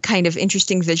some kind of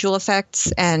interesting visual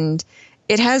effects, and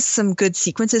it has some good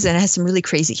sequences, and it has some really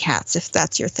crazy cats, if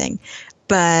that's your thing.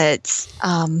 But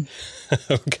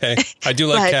okay, I do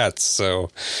like cats, so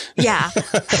yeah.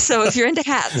 So if you're into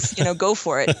cats, go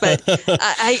for it. But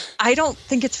I don't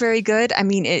think it's very good. I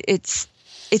mean, it's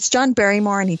John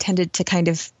Barrymore, and he tended to kind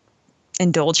of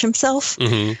indulge himself,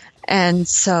 and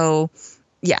so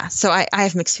yeah. So I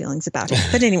have mixed feelings about it.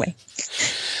 But anyway,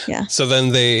 yeah. So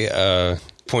then they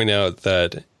point out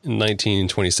that in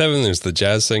 1927, there's the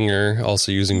jazz singer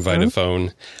also using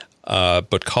Vitaphone.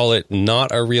 But call it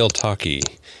not a real talkie,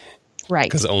 right?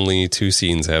 Because only two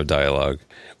scenes have dialogue,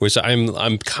 which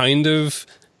I'm kind of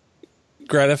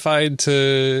gratified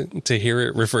to hear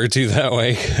it referred to that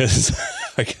way, because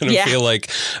I kind of feel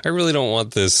like I really don't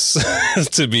want this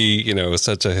to be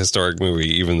such a historic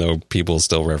movie, even though people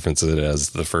still reference it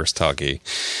as the first talkie.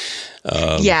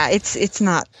 It's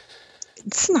not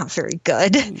it's not very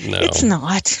good. No. It's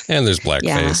not. And there's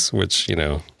blackface, which,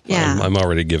 I'm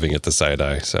already giving it the side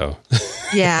eye, so.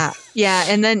 Yeah.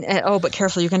 And then, but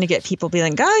careful, you're going to get people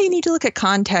being like, you need to look at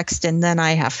context. And then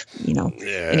I have,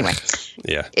 anyway.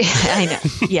 Yeah. I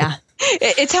know. Yeah.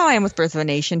 It's how I am with Birth of a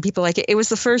Nation. People like it was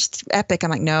the first epic. I'm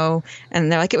like, no.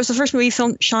 And they're like, it was the first movie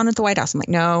filmed Sean at the White House. I'm like,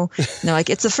 no. And they're like,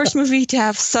 it's the first movie to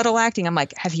have subtle acting. I'm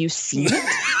like, have you seen it?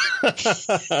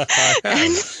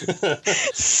 And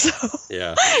so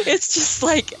it's just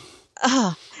like,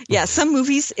 some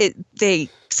movies, they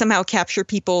somehow capture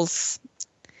people's,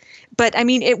 but I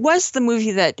mean, it was the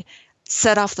movie that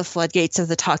set off the floodgates of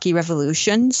the talkie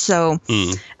revolution. So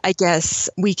I guess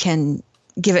we can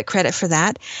give it credit for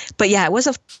that. But yeah,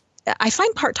 I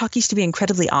find part talkies to be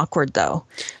incredibly awkward though,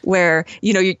 where,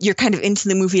 you're kind of into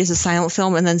the movie as a silent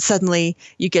film and then suddenly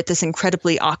you get this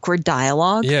incredibly awkward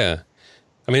dialogue. Yeah.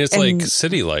 I mean, it's like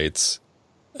City Lights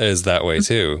is that way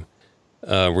too.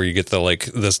 Where you get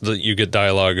you get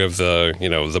dialogue of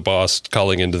the boss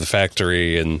calling into the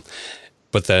factory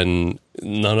but then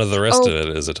none of the rest of it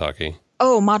is a talkie.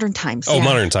 Oh, Modern Times. Oh, yeah.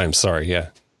 Modern Times. Sorry. Yeah.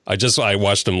 I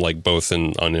watched them like both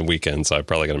on a weekend, so I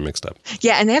probably got them mixed up.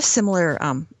 Yeah, and they have similar.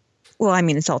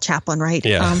 It's all Chaplin, right?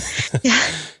 Yeah.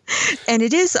 And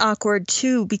it is awkward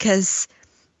too because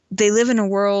they live in a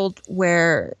world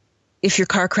where if your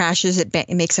car crashes, it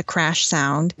makes a crash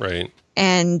sound, right?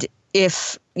 And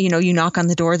if you knock on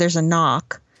the door, there's a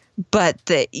knock, but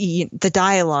the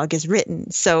dialogue is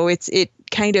written, so it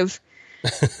kind of.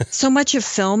 So much of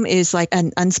film is like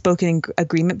an unspoken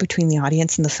agreement between the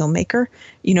audience and the filmmaker,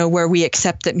 where we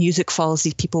accept that music follows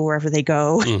these people wherever they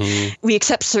go. Mm-hmm. We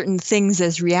accept certain things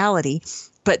as reality,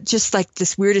 but just like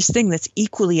this weirdest thing that's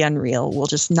equally unreal will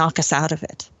just knock us out of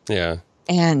it. Yeah.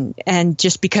 And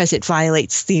just because it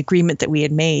violates the agreement that we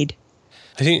had made.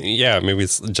 I think, maybe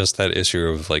it's just that issue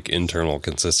of like internal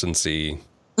consistency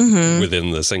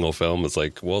within the single film. It's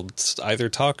like, well, it's either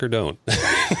talk or don't.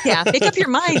 Yeah, make up your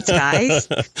minds, guys.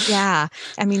 Yeah.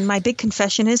 I mean, my big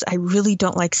confession is I really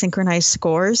don't like synchronized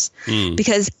scores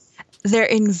because they're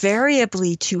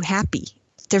invariably too happy.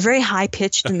 They're very high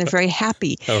pitched and they're very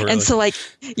happy. Oh, really? And so like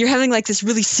you're having like this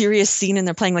really serious scene and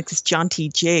they're playing like this jaunty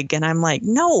jig and I'm like,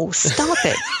 no, stop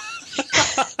it.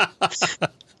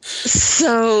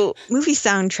 So movie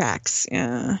soundtracks.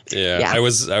 Yeah. I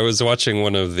was watching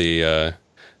one of the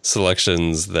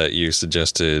selections that you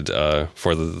suggested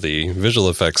for the visual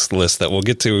effects list that we'll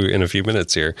get to in a few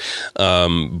minutes here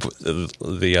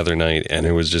the other night, and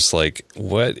it was just like,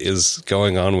 what is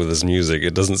going on with this music?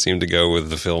 It doesn't seem to go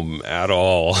with the film at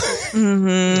all.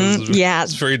 Mm-hmm.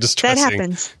 It's very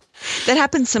distressing. That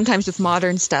happens sometimes with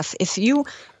modern stuff. If you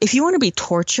want to be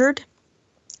tortured,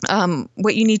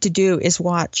 what you need to do is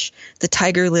watch the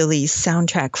Tiger Lilies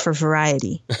soundtrack for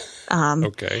Variety.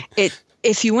 Okay.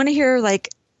 If you want to hear like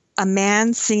a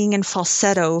man singing in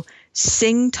falsetto,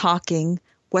 talking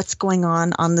what's going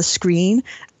on the screen,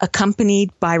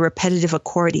 accompanied by repetitive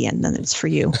accordion, then it's for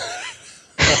you.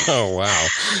 Oh, wow.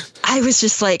 I was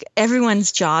just like,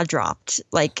 everyone's jaw dropped.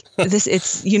 Like this,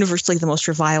 it's universally the most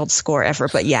reviled score ever.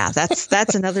 But yeah,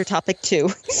 that's another topic too.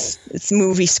 It's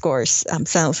movie scores,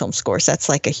 silent film scores. That's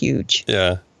like a huge.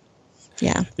 Yeah.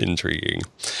 Yeah. Intriguing.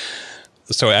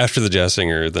 So after the Jazz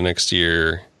Singer, the next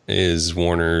year is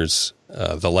Warner's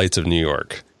The Lights of New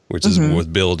York, which was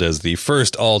billed as the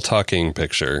first all-talking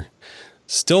picture.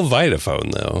 Still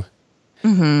Vitaphone, though.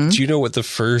 Mm-hmm. Do you know what the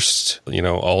first,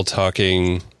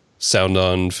 all-talking sound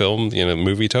on film,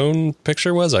 movie tone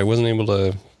picture was? I wasn't able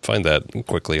to find that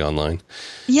quickly online.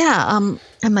 Yeah, I'm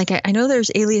like, I know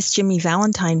there's Alias Jimmy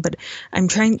Valentine, but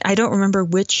I don't remember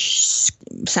which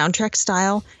soundtrack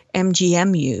style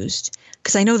MGM used,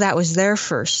 because I know that was their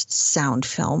first sound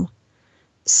film.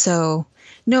 So,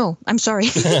 no, I'm sorry.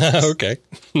 Okay,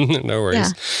 no worries. Yeah.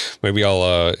 Maybe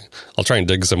I'll try and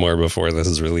dig somewhere before this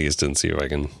is released and see if I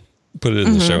can put it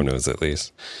in the show notes at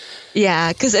least.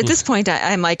 Yeah, because at this point,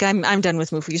 I'm like, I'm done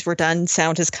with movies. We're done.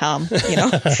 Sound has come.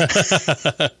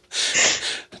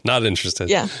 Not interested.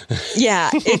 Yeah.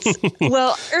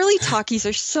 Well, early talkies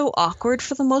are so awkward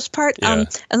for the most part. Yeah.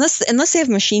 Unless they have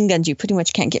machine guns, you pretty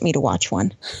much can't get me to watch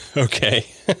one. Okay.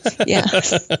 Yeah.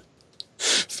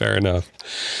 Fair enough.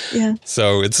 Yeah.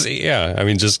 So I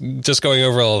mean, just going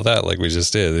over all of that, like we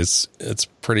just did, it's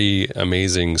pretty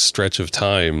amazing stretch of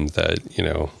time that,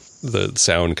 the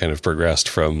sound kind of progressed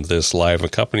from this live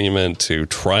accompaniment to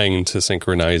trying to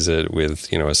synchronize it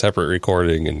with, a separate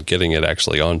recording and getting it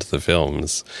actually onto the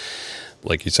films.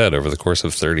 Like you said, over the course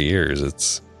of 30 years,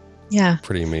 it's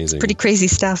pretty amazing. It's pretty crazy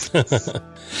stuff.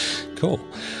 Cool.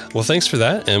 Well, thanks for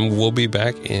that. And we'll be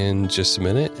back in just a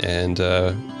minute. And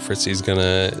Fritzy's going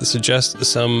to suggest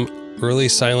some early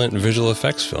silent and visual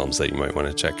effects films that you might want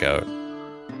to check out.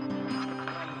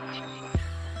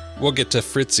 We'll get to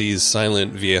Fritzy's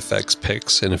silent VFX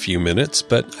picks in a few minutes,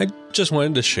 but I just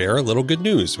wanted to share a little good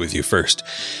news with you first.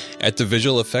 At the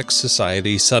Visual Effects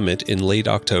Society Summit in late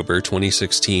October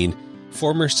 2016,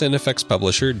 former Cinefex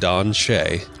publisher Don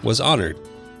Shea was honored.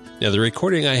 Now, the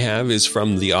recording I have is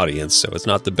from the audience, so it's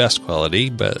not the best quality,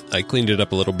 but I cleaned it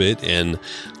up a little bit, and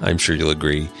I'm sure you'll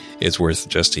agree it's worth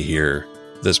just to hear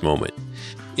this moment.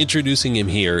 Introducing him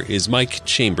here is Mike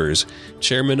Chambers,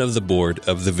 chairman of the board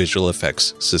of the Visual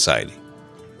Effects Society.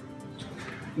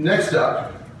 Next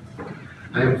up,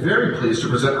 I am very pleased to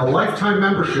present a lifetime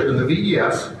membership in the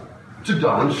VES to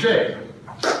Don Shea.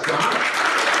 Don?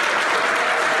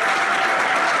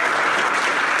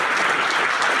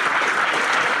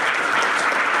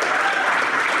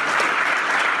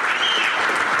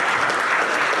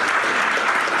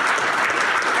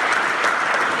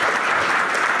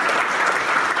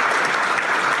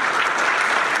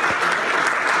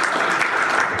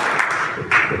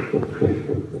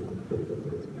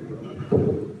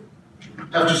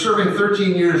 After serving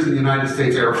 13 years in the United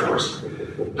States Air Force,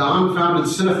 Don founded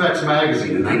Cinefex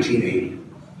magazine in 1980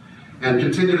 and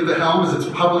continued at the helm as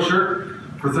its publisher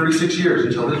for 36 years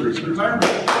until his recent retirement.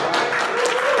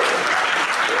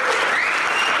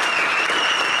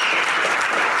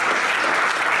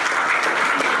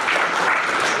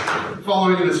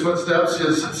 Following in his footsteps,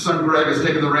 his son Greg has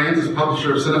taken the reins as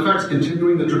publisher of Cinefex,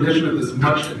 continuing the tradition of this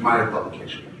much admired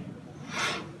publication.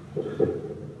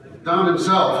 Don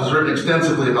himself has written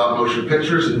extensively about motion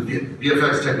pictures and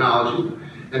VFX technology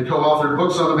and co-authored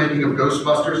books on the making of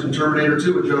Ghostbusters and Terminator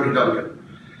 2 with Jodie Duncan.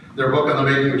 Their book on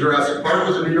the making of Jurassic Park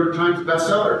was a New York Times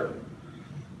bestseller.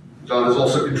 Don has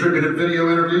also contributed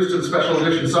video interviews to the special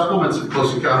edition supplements of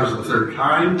Close Encounters of the Third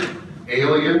Kind,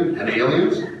 Alien, and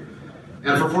Aliens,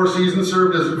 and for 4 seasons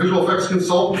served as a visual effects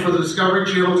consultant for the Discovery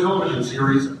Channel television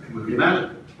series Movie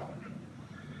Magic.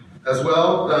 As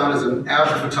well, Don is an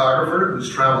avid photographer who's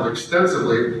traveled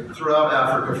extensively throughout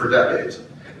Africa for decades.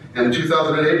 And in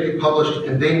 2008, he published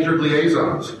Endangered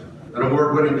Liaisons, an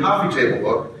award-winning coffee table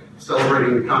book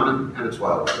celebrating the continent and its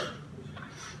wildlife.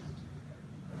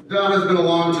 Don has been a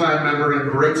longtime member and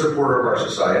great supporter of our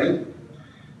society,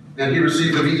 and he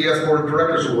received the VES Board of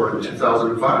Directors Award in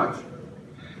 2005.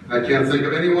 I can't think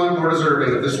of anyone more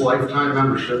deserving of this lifetime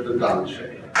membership than Don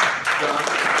Shea. Don?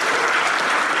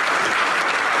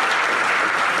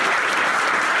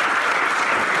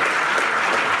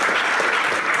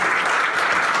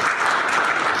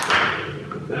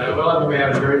 Well, we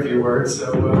have very few words,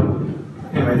 so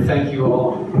anyway, thank you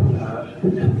all,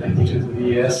 and thank you to the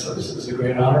VES. So this is a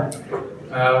great honor.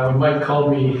 When Mike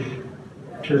called me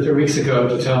 2 or 3 weeks ago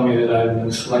to tell me that I'd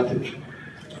been selected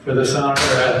for this honor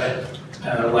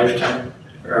at a lifetime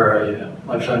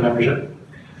membership,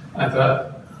 I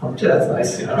thought, oh, gee, that's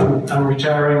nice. You know, I'm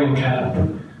retiring and kind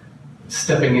of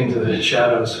stepping into the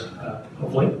shadows,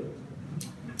 hopefully.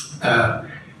 And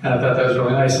I thought that was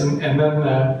really nice. And then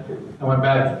I went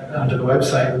back onto the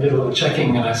website and did a little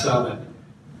checking, and I saw that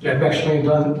I've actually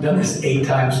done this 8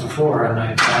 times before, and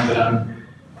I found that I'm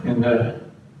in the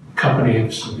company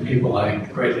of some people I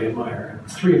greatly admire.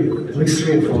 At least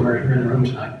three of whom are here in the room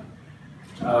tonight.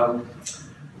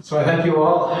 So I thank you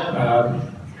all.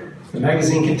 The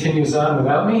magazine continues on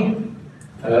without me.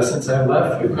 Since I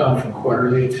left, we've gone from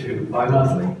quarterly to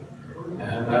bi-monthly.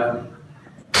 And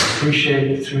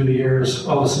appreciate through the years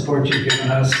all the support you've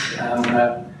given us,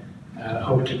 and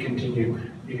hope to continue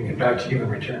giving it back to you in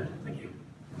return. Thank you.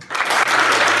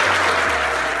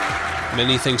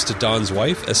 Many thanks to Don's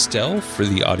wife, Estelle, for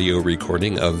the audio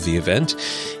recording of the event,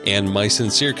 and my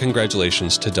sincere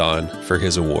congratulations to Don for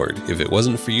his award. If it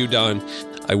wasn't for you, Don,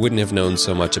 I wouldn't have known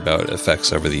so much about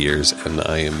effects over the years, and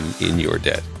I am in your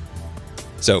debt.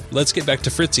 So let's get back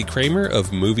to Fritzy Kramer of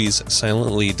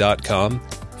moviessilently.com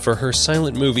for her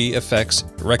silent movie effects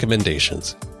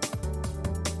recommendations.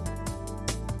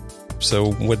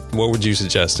 So what would you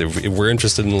suggest if we're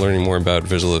interested in learning more about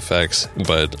visual effects,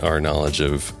 but our knowledge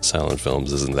of silent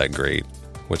films isn't that great?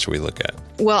 What should we look at?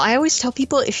 Well, I always tell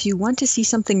people if you want to see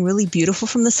something really beautiful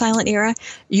from the silent era,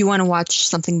 you want to watch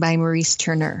something by Maurice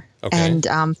Tourneur. Okay. And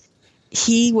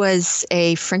he was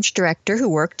a French director who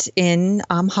worked in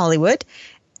Hollywood.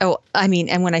 Oh, I mean,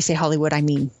 and when I say Hollywood, I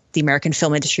mean the American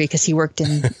film industry, because he worked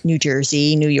in New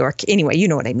Jersey, New York. Anyway, you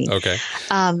know what I mean. Okay.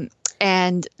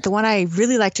 And the one I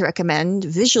really like to recommend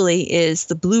visually is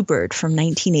The Bluebird from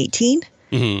 1918.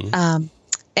 Mm-hmm.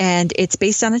 And it's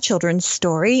based on a children's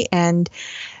story, and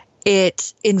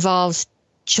it involves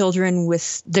children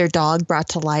with their dog brought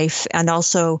to life, and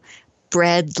also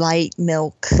bread, light,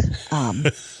 milk,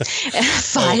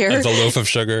 fire, and the loaf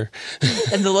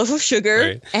of sugar,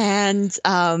 right. And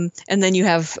then you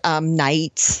have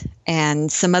night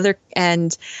and some other.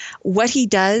 And what he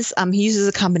does, he uses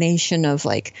a combination of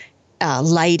like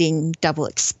lighting, double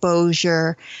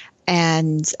exposure,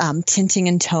 and tinting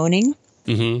and toning.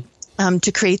 Mm-hmm.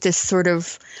 To create this sort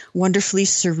of wonderfully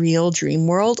surreal dream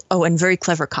world. Oh, and very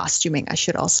clever costuming, I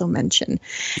should also mention.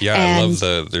 Yeah, and I love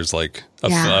there's like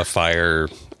a fire,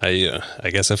 I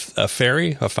guess a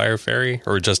fairy, a fire fairy,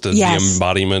 or just the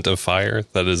embodiment of fire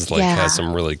that is like has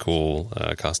some really cool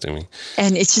costuming.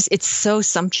 And it's so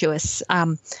sumptuous.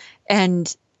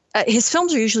 And his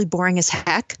films are usually boring as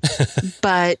heck,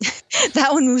 but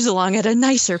that one moves along at a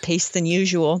nicer pace than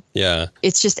usual. Yeah.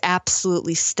 It's just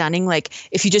absolutely stunning. Like,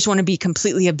 if you just want to be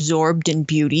completely absorbed in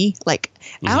beauty, like,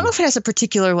 I don't know if it has a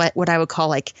particular, what I would call,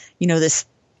 like, this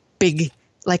big,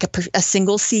 like a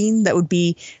single scene that would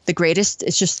be the greatest.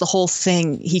 It's just the whole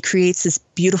thing. He creates this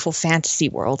beautiful fantasy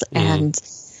world, and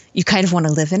you kind of want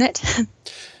to live in it.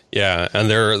 Yeah, and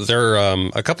there are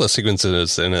a couple of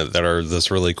sequences in it that are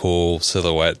this really cool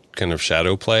silhouette kind of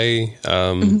shadow play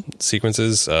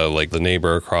sequences, like the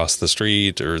neighbor across the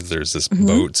street, or there's this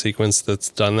boat sequence that's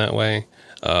done that way.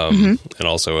 And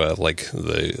also like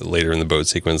later in the boat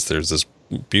sequence, there's this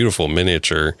beautiful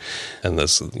miniature and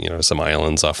this, some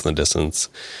islands off in the distance.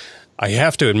 I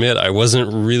have to admit, I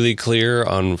wasn't really clear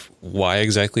on why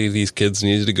exactly these kids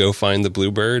needed to go find the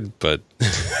bluebird, but...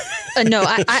 No,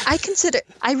 I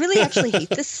really actually hate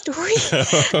this story.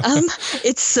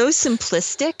 It's so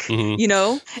simplistic,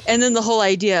 and then the whole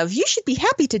idea of you should be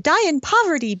happy to die in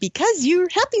poverty because your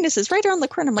happiness is right around the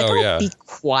corner. I'm like, be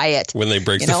quiet. When they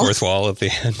break the fourth wall at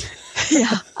the end.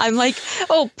 Yeah. I'm like,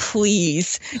 oh,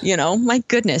 please, my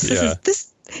goodness, this.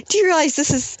 Do you realize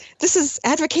this is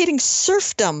advocating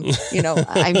serfdom?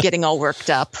 I'm getting all worked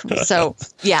up. So,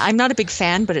 yeah, I'm not a big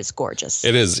fan, but it's gorgeous.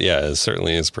 It is. Yeah, it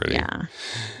certainly is pretty. Yeah.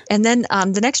 And then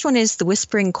the next one is The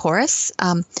Whispering Chorus.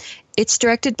 It's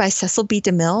directed by Cecil B.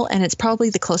 DeMille, and it's probably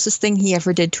the closest thing he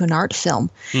ever did to an art film.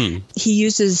 He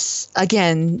uses,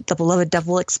 again, the beloved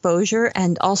double exposure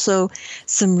and also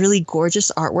some really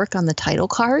gorgeous artwork on the title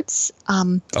cards.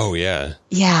 Oh, yeah.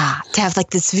 Yeah, to have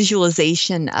like this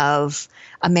visualization of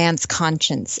a man's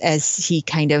conscience as he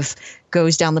kind of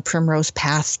goes down the primrose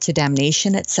path to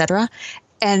damnation, etc.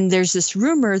 And there's this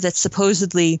rumor that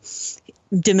supposedly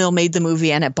DeMille made the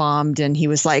movie and it bombed, and he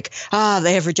was like,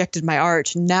 they have rejected my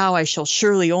art. Now I shall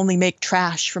surely only make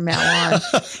trash from now on.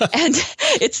 And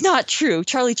it's not true.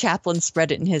 Charlie Chaplin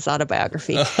spread it in his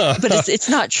autobiography, but it's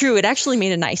not true. It actually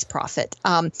made a nice profit.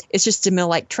 It's just DeMille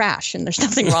liked trash, and there's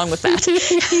nothing wrong with that,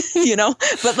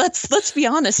 but let's be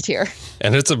honest here.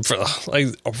 And it's a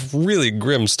really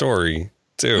grim story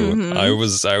too. I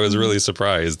was really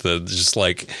surprised that just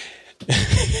like,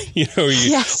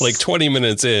 like 20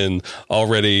 minutes in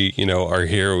already, our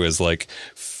hero is like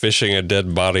fishing a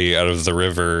dead body out of the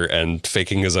river and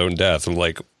faking his own death. I'm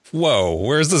like, whoa,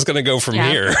 where's this going to go from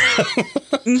here?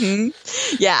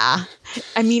 Yeah.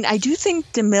 I mean, I do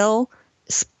think DeMille,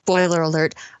 spoiler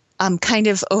alert, kind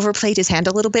of overplayed his hand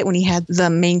a little bit when he had the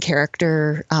main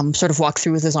character sort of walk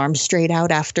through with his arms straight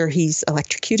out after he's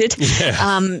electrocuted.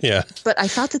 Yeah. But I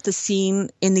thought that the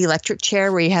scene in the electric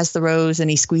chair where he has the rose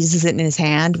and he squeezes it in his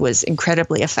hand was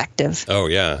incredibly effective. Oh,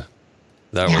 yeah.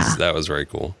 That was very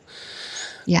cool.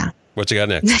 Yeah. What you got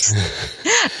next?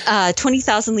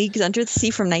 20,000 Leagues Under the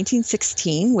Sea from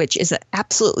 1916, which is an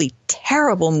absolutely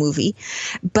terrible movie,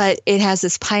 but it has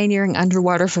this pioneering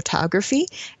underwater photography,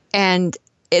 and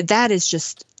that is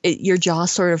just, your jaw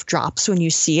sort of drops when you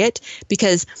see it,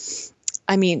 because,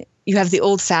 I mean, you have the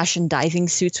old-fashioned diving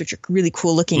suits, which are really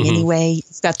cool looking anyway.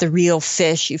 You've got the real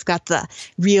fish. You've got the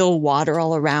real water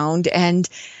all around, and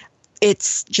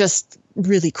it's just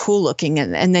really cool looking.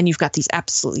 And then you've got these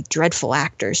absolutely dreadful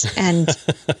actors. And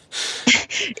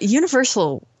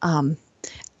Universal,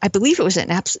 I believe it was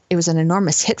an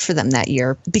enormous hit for them that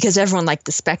year because everyone liked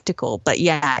the spectacle. But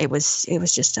yeah, it was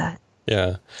just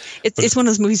Yeah. It's one of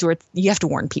those movies where you have to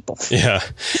warn people. Yeah.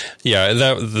 Yeah.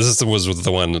 This was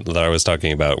the one that I was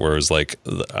talking about, where it was like,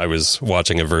 I was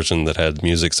watching a version that had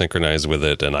music synchronized with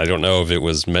it. And I don't know if it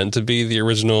was meant to be the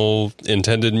original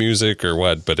intended music or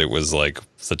what, but it was like,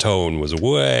 the tone was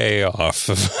way off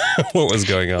of what was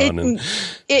going on.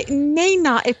 It may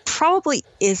not. It probably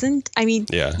isn't. I mean,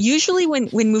 usually when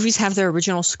movies have their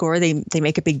original score, they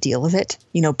make a big deal of it,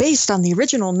 based on the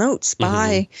original notes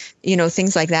by,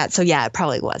 things like that. So yeah, it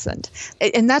probably wasn't.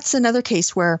 And that's another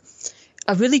case where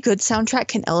a really good soundtrack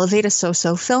can elevate a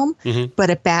so-so film, but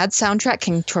a bad soundtrack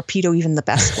can torpedo even the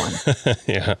best one.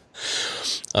 Yeah.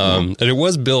 And it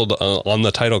was billed on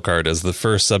the title card as the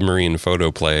first submarine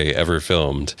photoplay ever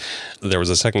filmed. There was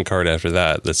a second card after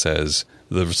that that says,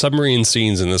 the submarine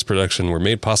scenes in this production were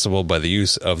made possible by the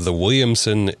use of the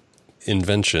Williamson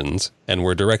inventions and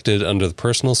were directed under the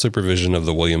personal supervision of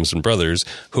the Williamson brothers,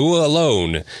 who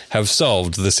alone have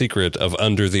solved the secret of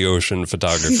under-the-ocean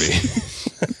photography.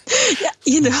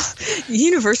 Yeah,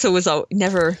 Universal was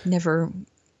never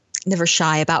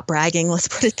shy about bragging. Let's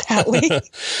put it that way.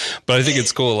 But I think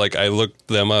it's cool. Like, I looked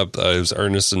them up. It was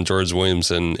Ernest and George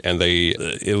Williamson, and they,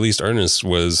 at least Ernest,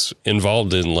 was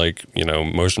involved in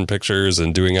motion pictures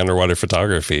and doing underwater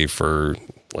photography for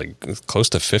close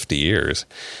to 50 years.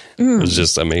 It was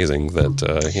just amazing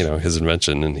that his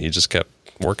invention, and he just kept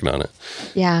working on it.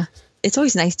 Yeah, it's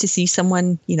always nice to see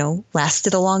someone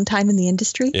lasted a long time in the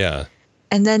industry. Yeah.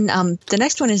 And then the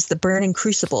next one is The Burning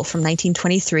Crucible from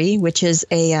 1923, which is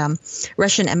a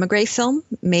Russian émigré film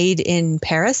made in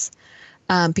Paris.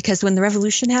 Because when the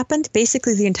revolution happened,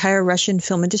 basically the entire Russian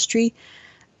film industry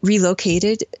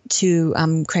relocated to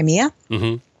Crimea.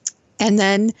 Mm-hmm. And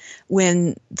then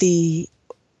when the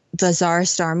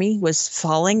Tsarist army was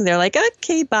falling, they're like,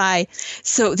 okay, bye.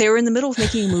 So they were in the middle of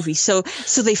making a movie. So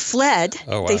they fled.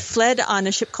 Oh, wow. They fled on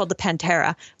a ship called the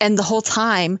Pantera. And the whole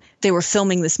time they were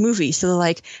filming this movie. So they're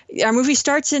like, our movie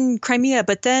starts in Crimea,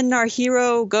 but then our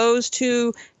hero goes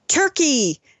to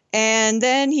Turkey. And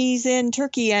then he's in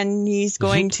Turkey and he's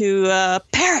going to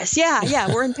Paris.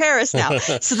 Yeah, we're in Paris now.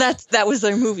 So that was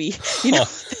their movie,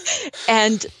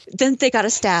 And then they got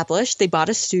established. They bought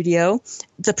a studio.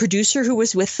 The producer who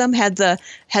was with them had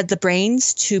the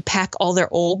brains to pack all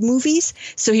their old movies.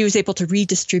 So he was able to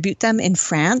redistribute them in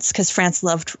France because France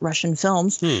loved Russian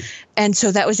films. And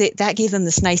so that was it. That gave them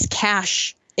this nice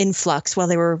cash influx while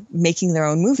they were making their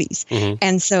own movies.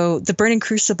 And so The Burning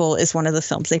Crucible is one of the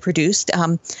films they produced.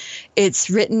 It's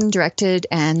written, directed,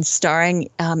 and starring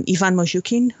Ivan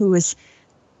Mozhukin, who is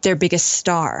their biggest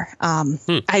star.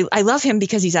 I love him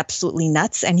because he's absolutely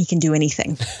nuts and he can do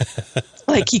anything.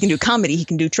 Like, he can do comedy, he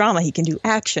can do drama, he can do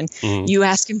action. You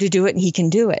ask him to do it and he can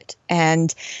do it.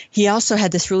 And he also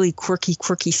had this really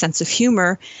quirky sense of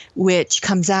humor, which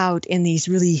comes out in these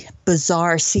really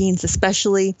bizarre scenes,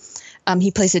 especially he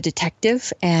plays a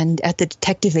detective, and at the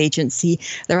detective agency,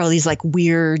 there are all these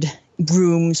weird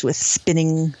rooms with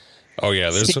spinning. Oh yeah,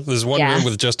 there's one room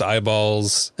with just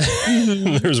eyeballs.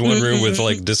 There's one room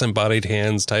with disembodied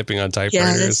hands typing on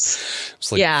typewriters.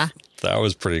 That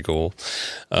was pretty cool.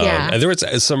 And there was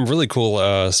some really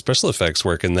cool special effects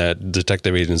work in that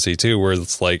detective agency too, where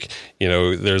it's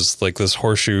there's this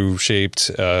horseshoe shaped,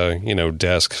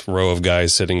 desk row of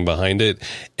guys sitting behind it.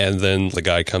 And then the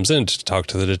guy comes in to talk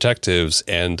to the detectives,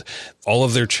 and all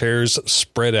of their chairs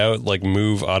spread out,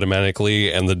 move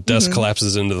automatically, and the desk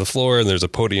collapses into the floor, and there's a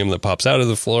podium that pops out of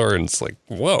the floor. And it's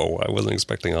whoa, I wasn't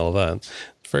expecting all of that.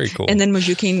 Very cool. And then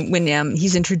Mozhukin, when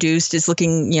he's introduced, is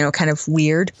looking, kind of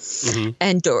weird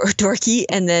and dorky.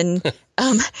 And then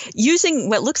using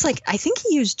what looks like, I think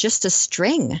he used just a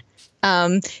string.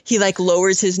 He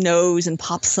lowers his nose and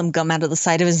pops some gum out of the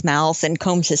side of his mouth and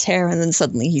combs his hair, and then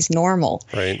suddenly he's normal.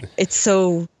 Right. It's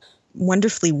so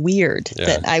wonderfully weird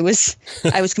that I was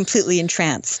completely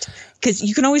entranced, because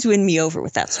you can always win me over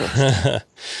with that sort of stuff.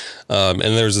 And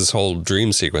there's this whole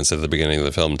dream sequence at the beginning of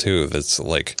the film too. That's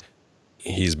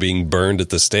he's being burned at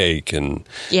the stake, and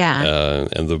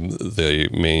the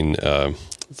main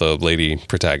the lady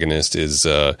protagonist is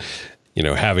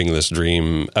having this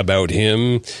dream about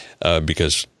him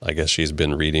because I guess she's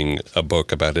been reading a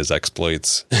book about his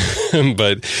exploits.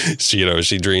 But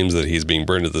she dreams that he's being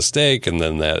burned at the stake, and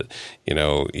then that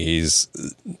he's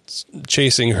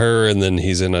chasing her, and then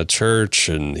he's in a church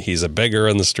and he's a beggar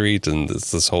on the street, and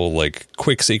it's this whole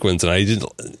quick sequence. And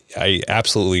I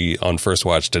absolutely on first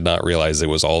watch did not realize it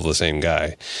was all the same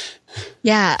guy.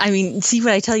 Yeah, I mean, see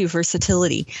what I tell you,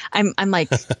 versatility. I'm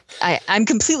I'm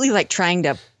completely trying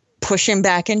to push him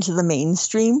back into the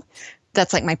mainstream.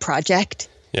 That's my project.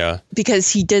 Yeah. Because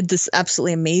he did this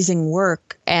absolutely amazing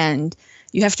work, and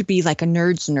you have to be a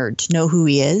nerd's nerd to know who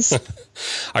he is.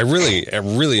 I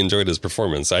really enjoyed his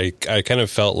performance. I kind of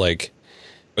felt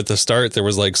at the start there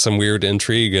was some weird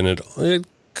intrigue, and it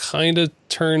kind of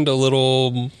turned a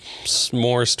little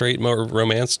more straight, more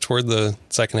romance toward the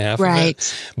second half of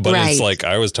it. But it's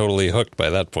I was totally hooked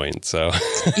by that point. So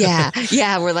yeah,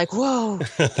 we're whoa.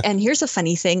 And here's a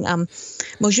funny thing.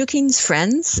 Mozhukin's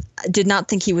friends did not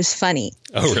think he was funny.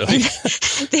 Oh, really?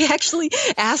 And they actually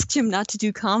asked him not to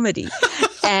do comedy.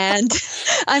 And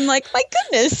I'm my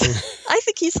goodness, I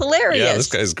think he's hilarious. Yeah, this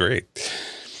guy's great.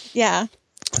 Yeah.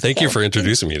 Thank you for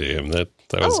introducing me to him. That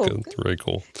was good. Very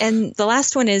cool. And the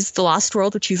last one is The Lost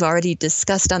World, which you've already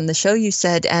discussed on the show, you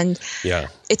said. And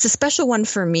it's a special one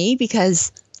for me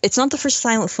because it's not the first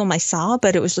silent film I saw,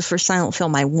 but it was the first silent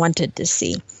film I wanted to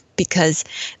see because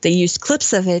they used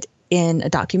clips of it in a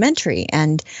documentary.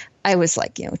 And I was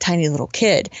like, a tiny little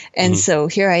kid. And so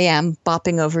here I am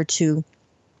bopping over to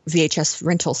VHS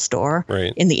rental store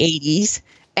in the 80s.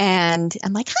 And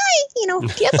I'm like, hi, do you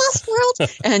have Lost World?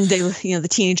 And they, the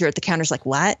teenager at the counter's like,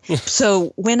 what?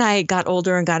 So when I got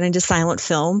older and got into silent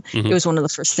film, it was one of the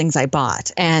first things I bought.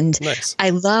 And I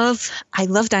love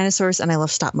dinosaurs and I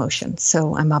love stop motion.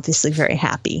 So I'm obviously very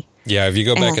happy. Yeah, if you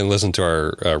go back and listen to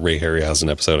our Ray Harryhausen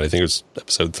episode, I think it was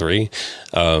episode 3,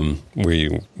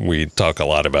 we talk a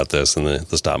lot about this, and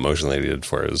the stop motion they did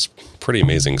for it is pretty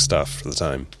amazing stuff for the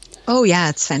time. Oh, yeah,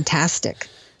 it's fantastic.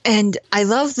 And I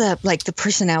love the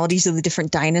personalities of the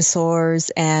different dinosaurs.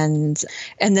 And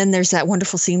then there's that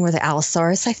wonderful scene where the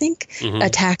Allosaurus, I think,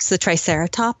 attacks the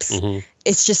Triceratops.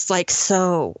 It's just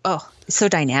so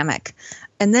dynamic.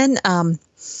 And then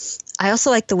I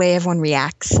also like the way everyone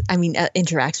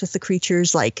interacts with the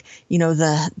creatures. Like,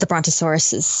 the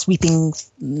Brontosaurus is sweeping,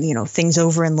 things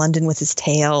over in London with his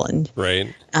tail. And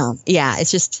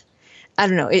it's just, I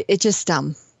don't know. It's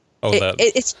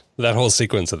that whole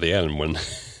sequence at the end when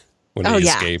he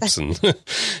escapes and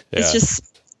it's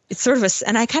sort of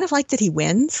and I kind of like that he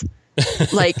wins.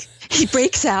 Like he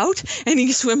breaks out and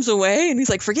he swims away and he's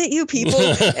like, forget you people.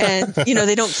 And,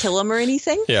 they don't kill him or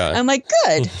anything. Yeah. I'm like,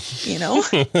 good,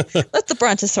 let the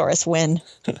Brontosaurus win.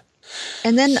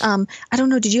 And then, I don't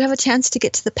know, did you have a chance to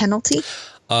get to the penalty?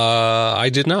 I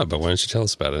did not, but why don't you tell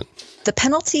us about it? The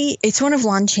penalty, it's one of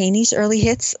Lon Chaney's early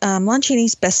hits. Lon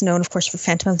Chaney's best known, of course, for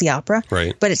Phantom of the Opera.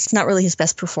 Right. But it's not really his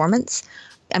best performance.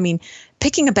 I mean,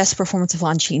 picking a best performance of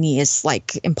Lon Chaney is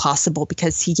impossible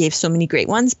because he gave so many great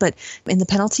ones. But in the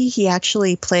penalty, he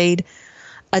actually played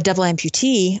a double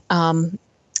amputee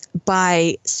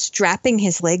by strapping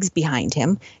his legs behind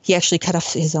him. He actually cut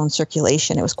off his own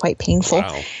circulation. It was quite painful.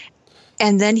 Wow.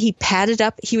 And then he padded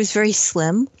up. He was very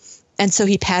slim. And so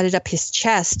he padded up his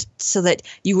chest so that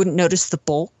you wouldn't notice the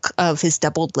bulk of his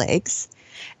doubled legs.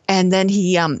 And then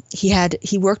he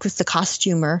worked with the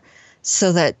costumer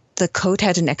so that the coat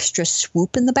had an extra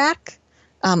swoop in the back,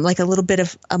 like a little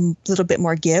bit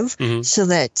more give, so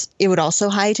that it would also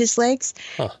hide his legs.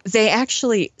 Huh. They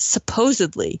actually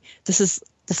supposedly, the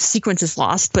sequence is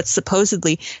lost, but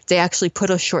supposedly they actually put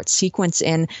a short sequence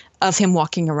in of him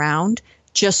walking around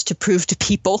just to prove to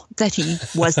people that he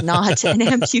was not an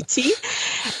amputee.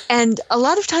 And a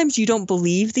lot of times you don't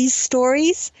believe these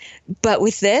stories, but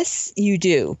with this you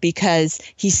do because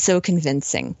he's so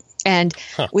convincing. And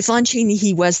with Lon Chaney,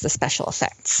 he was the special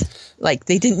effects.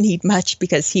 They didn't need much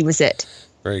because he was it.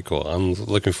 Very cool. I'm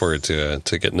looking forward to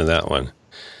getting to that one.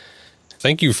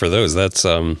 Thank you for those. That's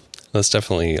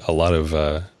definitely a lot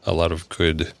of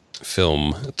good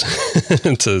film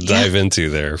to dive into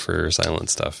there for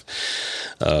silent stuff.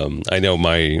 I know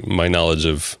my knowledge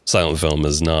of silent film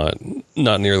is not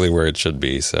nearly where it should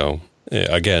be. So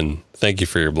again, thank you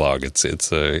for your blog. It's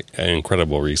an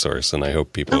incredible resource, and I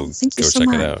hope people go check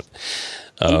it out.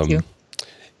 Thank you.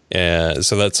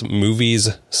 So that's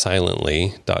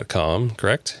moviessilently.com,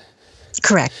 correct?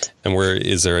 Correct. And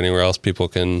is there anywhere else people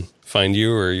can find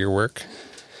you or your work?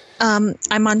 I'm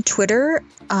on Twitter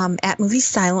at Movies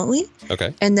Silently.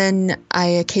 Okay. And then I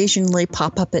occasionally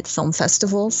pop up at film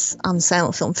festivals,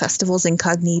 silent film festivals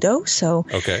incognito. So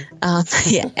okay.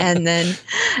 And then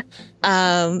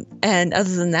and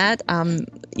other than that,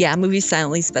 Movies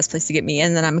Silently is the best place to get me.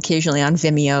 And then I'm occasionally on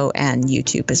Vimeo and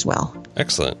YouTube as well.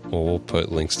 Excellent. Well, we'll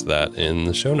put links to that in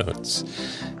the show notes.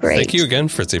 Great. Thank you again,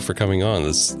 Fritzi, for coming on.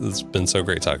 This has been so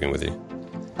great talking with you.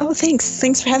 Oh, thanks.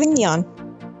 Thanks for having me on.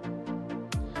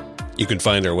 You can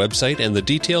find our website and the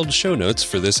detailed show notes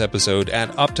for this episode at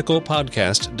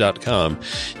opticalpodcast.com.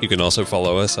 You can also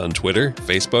follow us on Twitter,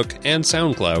 Facebook, and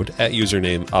SoundCloud at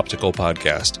username Optical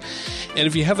Podcast. And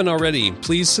if you haven't already,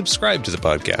 please subscribe to the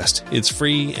podcast. It's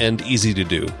free and easy to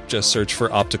do. Just search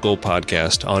for Optical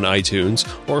Podcast on iTunes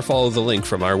or follow the link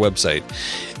from our website.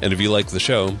 And if you like the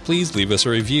show, please leave us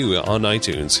a review on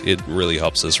iTunes. It really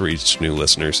helps us reach new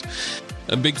listeners.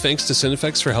 A big thanks to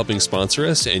Cinefex for helping sponsor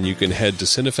us, and you can head to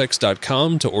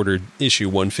cinefex.com to order issue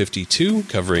 152,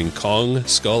 covering Kong,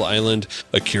 Skull Island,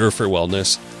 A Cure for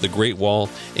Wellness, The Great Wall,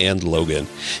 and Logan.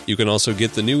 You can also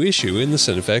get the new issue in the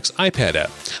Cinefex iPad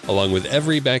app, along with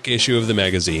every back issue of the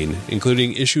magazine,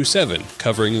 including issue 7,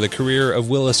 covering the career of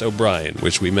Willis O'Brien,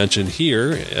 which we mentioned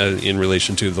here in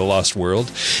relation to The Lost World,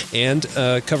 and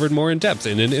covered more in depth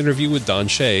in an interview with Don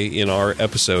Shea in our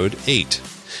episode 8.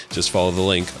 Just follow the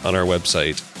link on our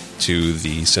website to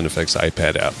the Cinefx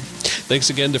iPad app. Thanks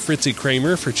again to Fritzi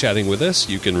Kramer for chatting with us.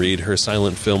 You can read her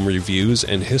silent film reviews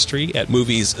and history at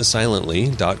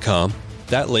moviessilently.com.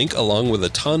 That link, along with a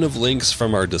ton of links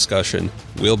from our discussion,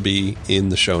 will be in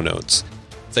the show notes.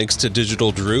 Thanks to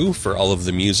Digital Drew for all of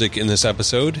the music in this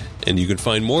episode, and you can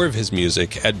find more of his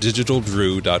music at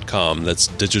digitaldrew.com. That's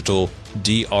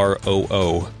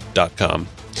digitaldroo.com.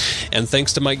 And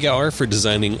thanks to Mike Gower for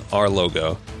designing our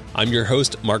logo. I'm your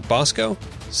host, Mark Bosco.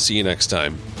 See you next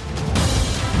time.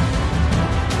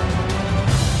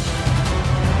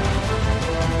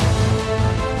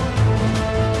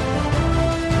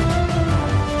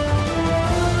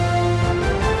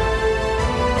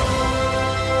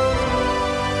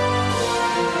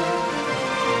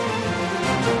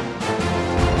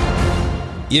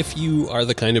 If you are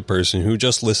the kind of person who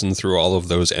just listened through all of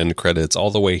those end credits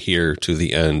all the way here to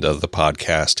the end of the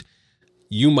podcast,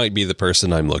 you might be the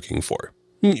person I'm looking for.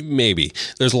 Maybe.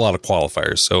 There's a lot of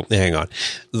qualifiers, so hang on.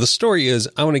 The story is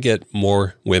I want to get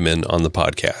more women on the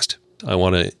podcast. I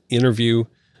want to interview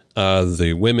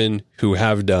the women who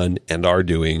have done and are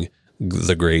doing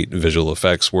the great visual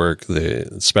effects work,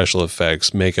 the special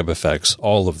effects, makeup effects,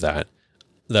 all of that.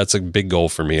 That's a big goal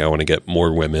for me. I want to get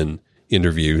more women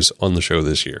interviews on the show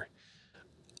this year.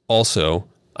 Also,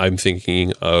 I'm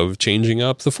thinking of changing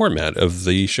up the format of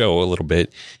the show a little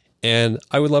bit, and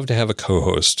I would love to have a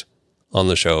co-host on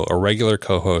the show, a regular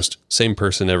co-host, same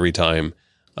person every time,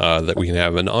 that we can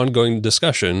have an ongoing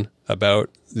discussion about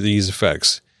these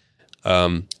effects.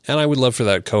 And I would love for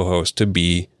that co-host to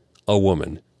be a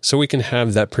woman, so we can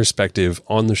have that perspective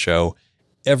on the show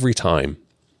every time,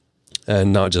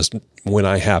 and not just when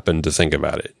I happen to think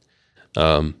about it.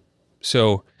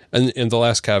 So, and the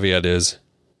last caveat is,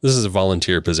 this is a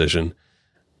volunteer position.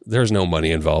 There's no money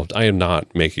involved. I am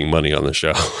not making money on the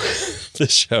show.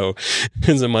 This show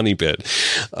is a money pit,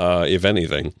 if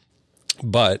anything.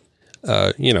 But,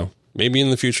 maybe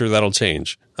in the future that'll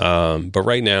change. But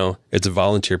right now, it's a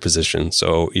volunteer position.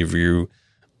 So if you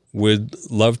would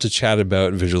love to chat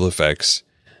about visual effects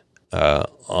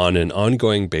on an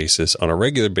ongoing basis, on a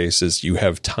regular basis, you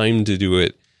have time to do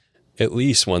it at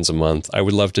least once a month. I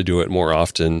would love to do it more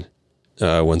often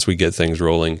once we get things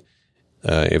rolling,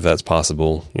 if that's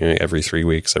possible. Every 3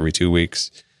 weeks, every 2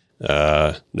 weeks.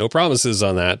 No promises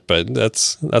on that, but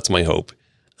that's my hope.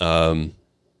 And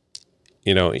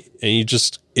you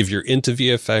just, if you're into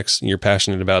VFX and you're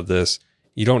passionate about this,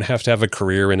 you don't have to have a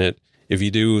career in it. If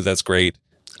you do, that's great.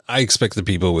 I expect the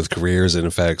people with careers in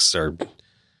effects are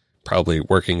probably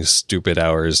working stupid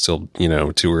hours till,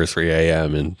 2 or 3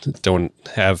 a.m. and don't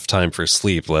have time for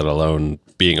sleep, let alone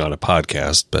being on a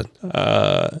podcast. But,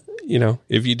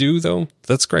 if you do, though,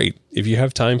 that's great. If you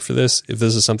have time for this, if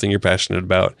this is something you're passionate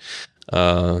about,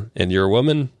 and you're a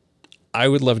woman, I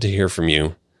would love to hear from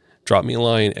you. Drop me a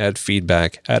line at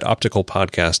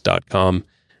feedback@opticalpodcast.com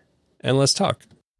and let's talk.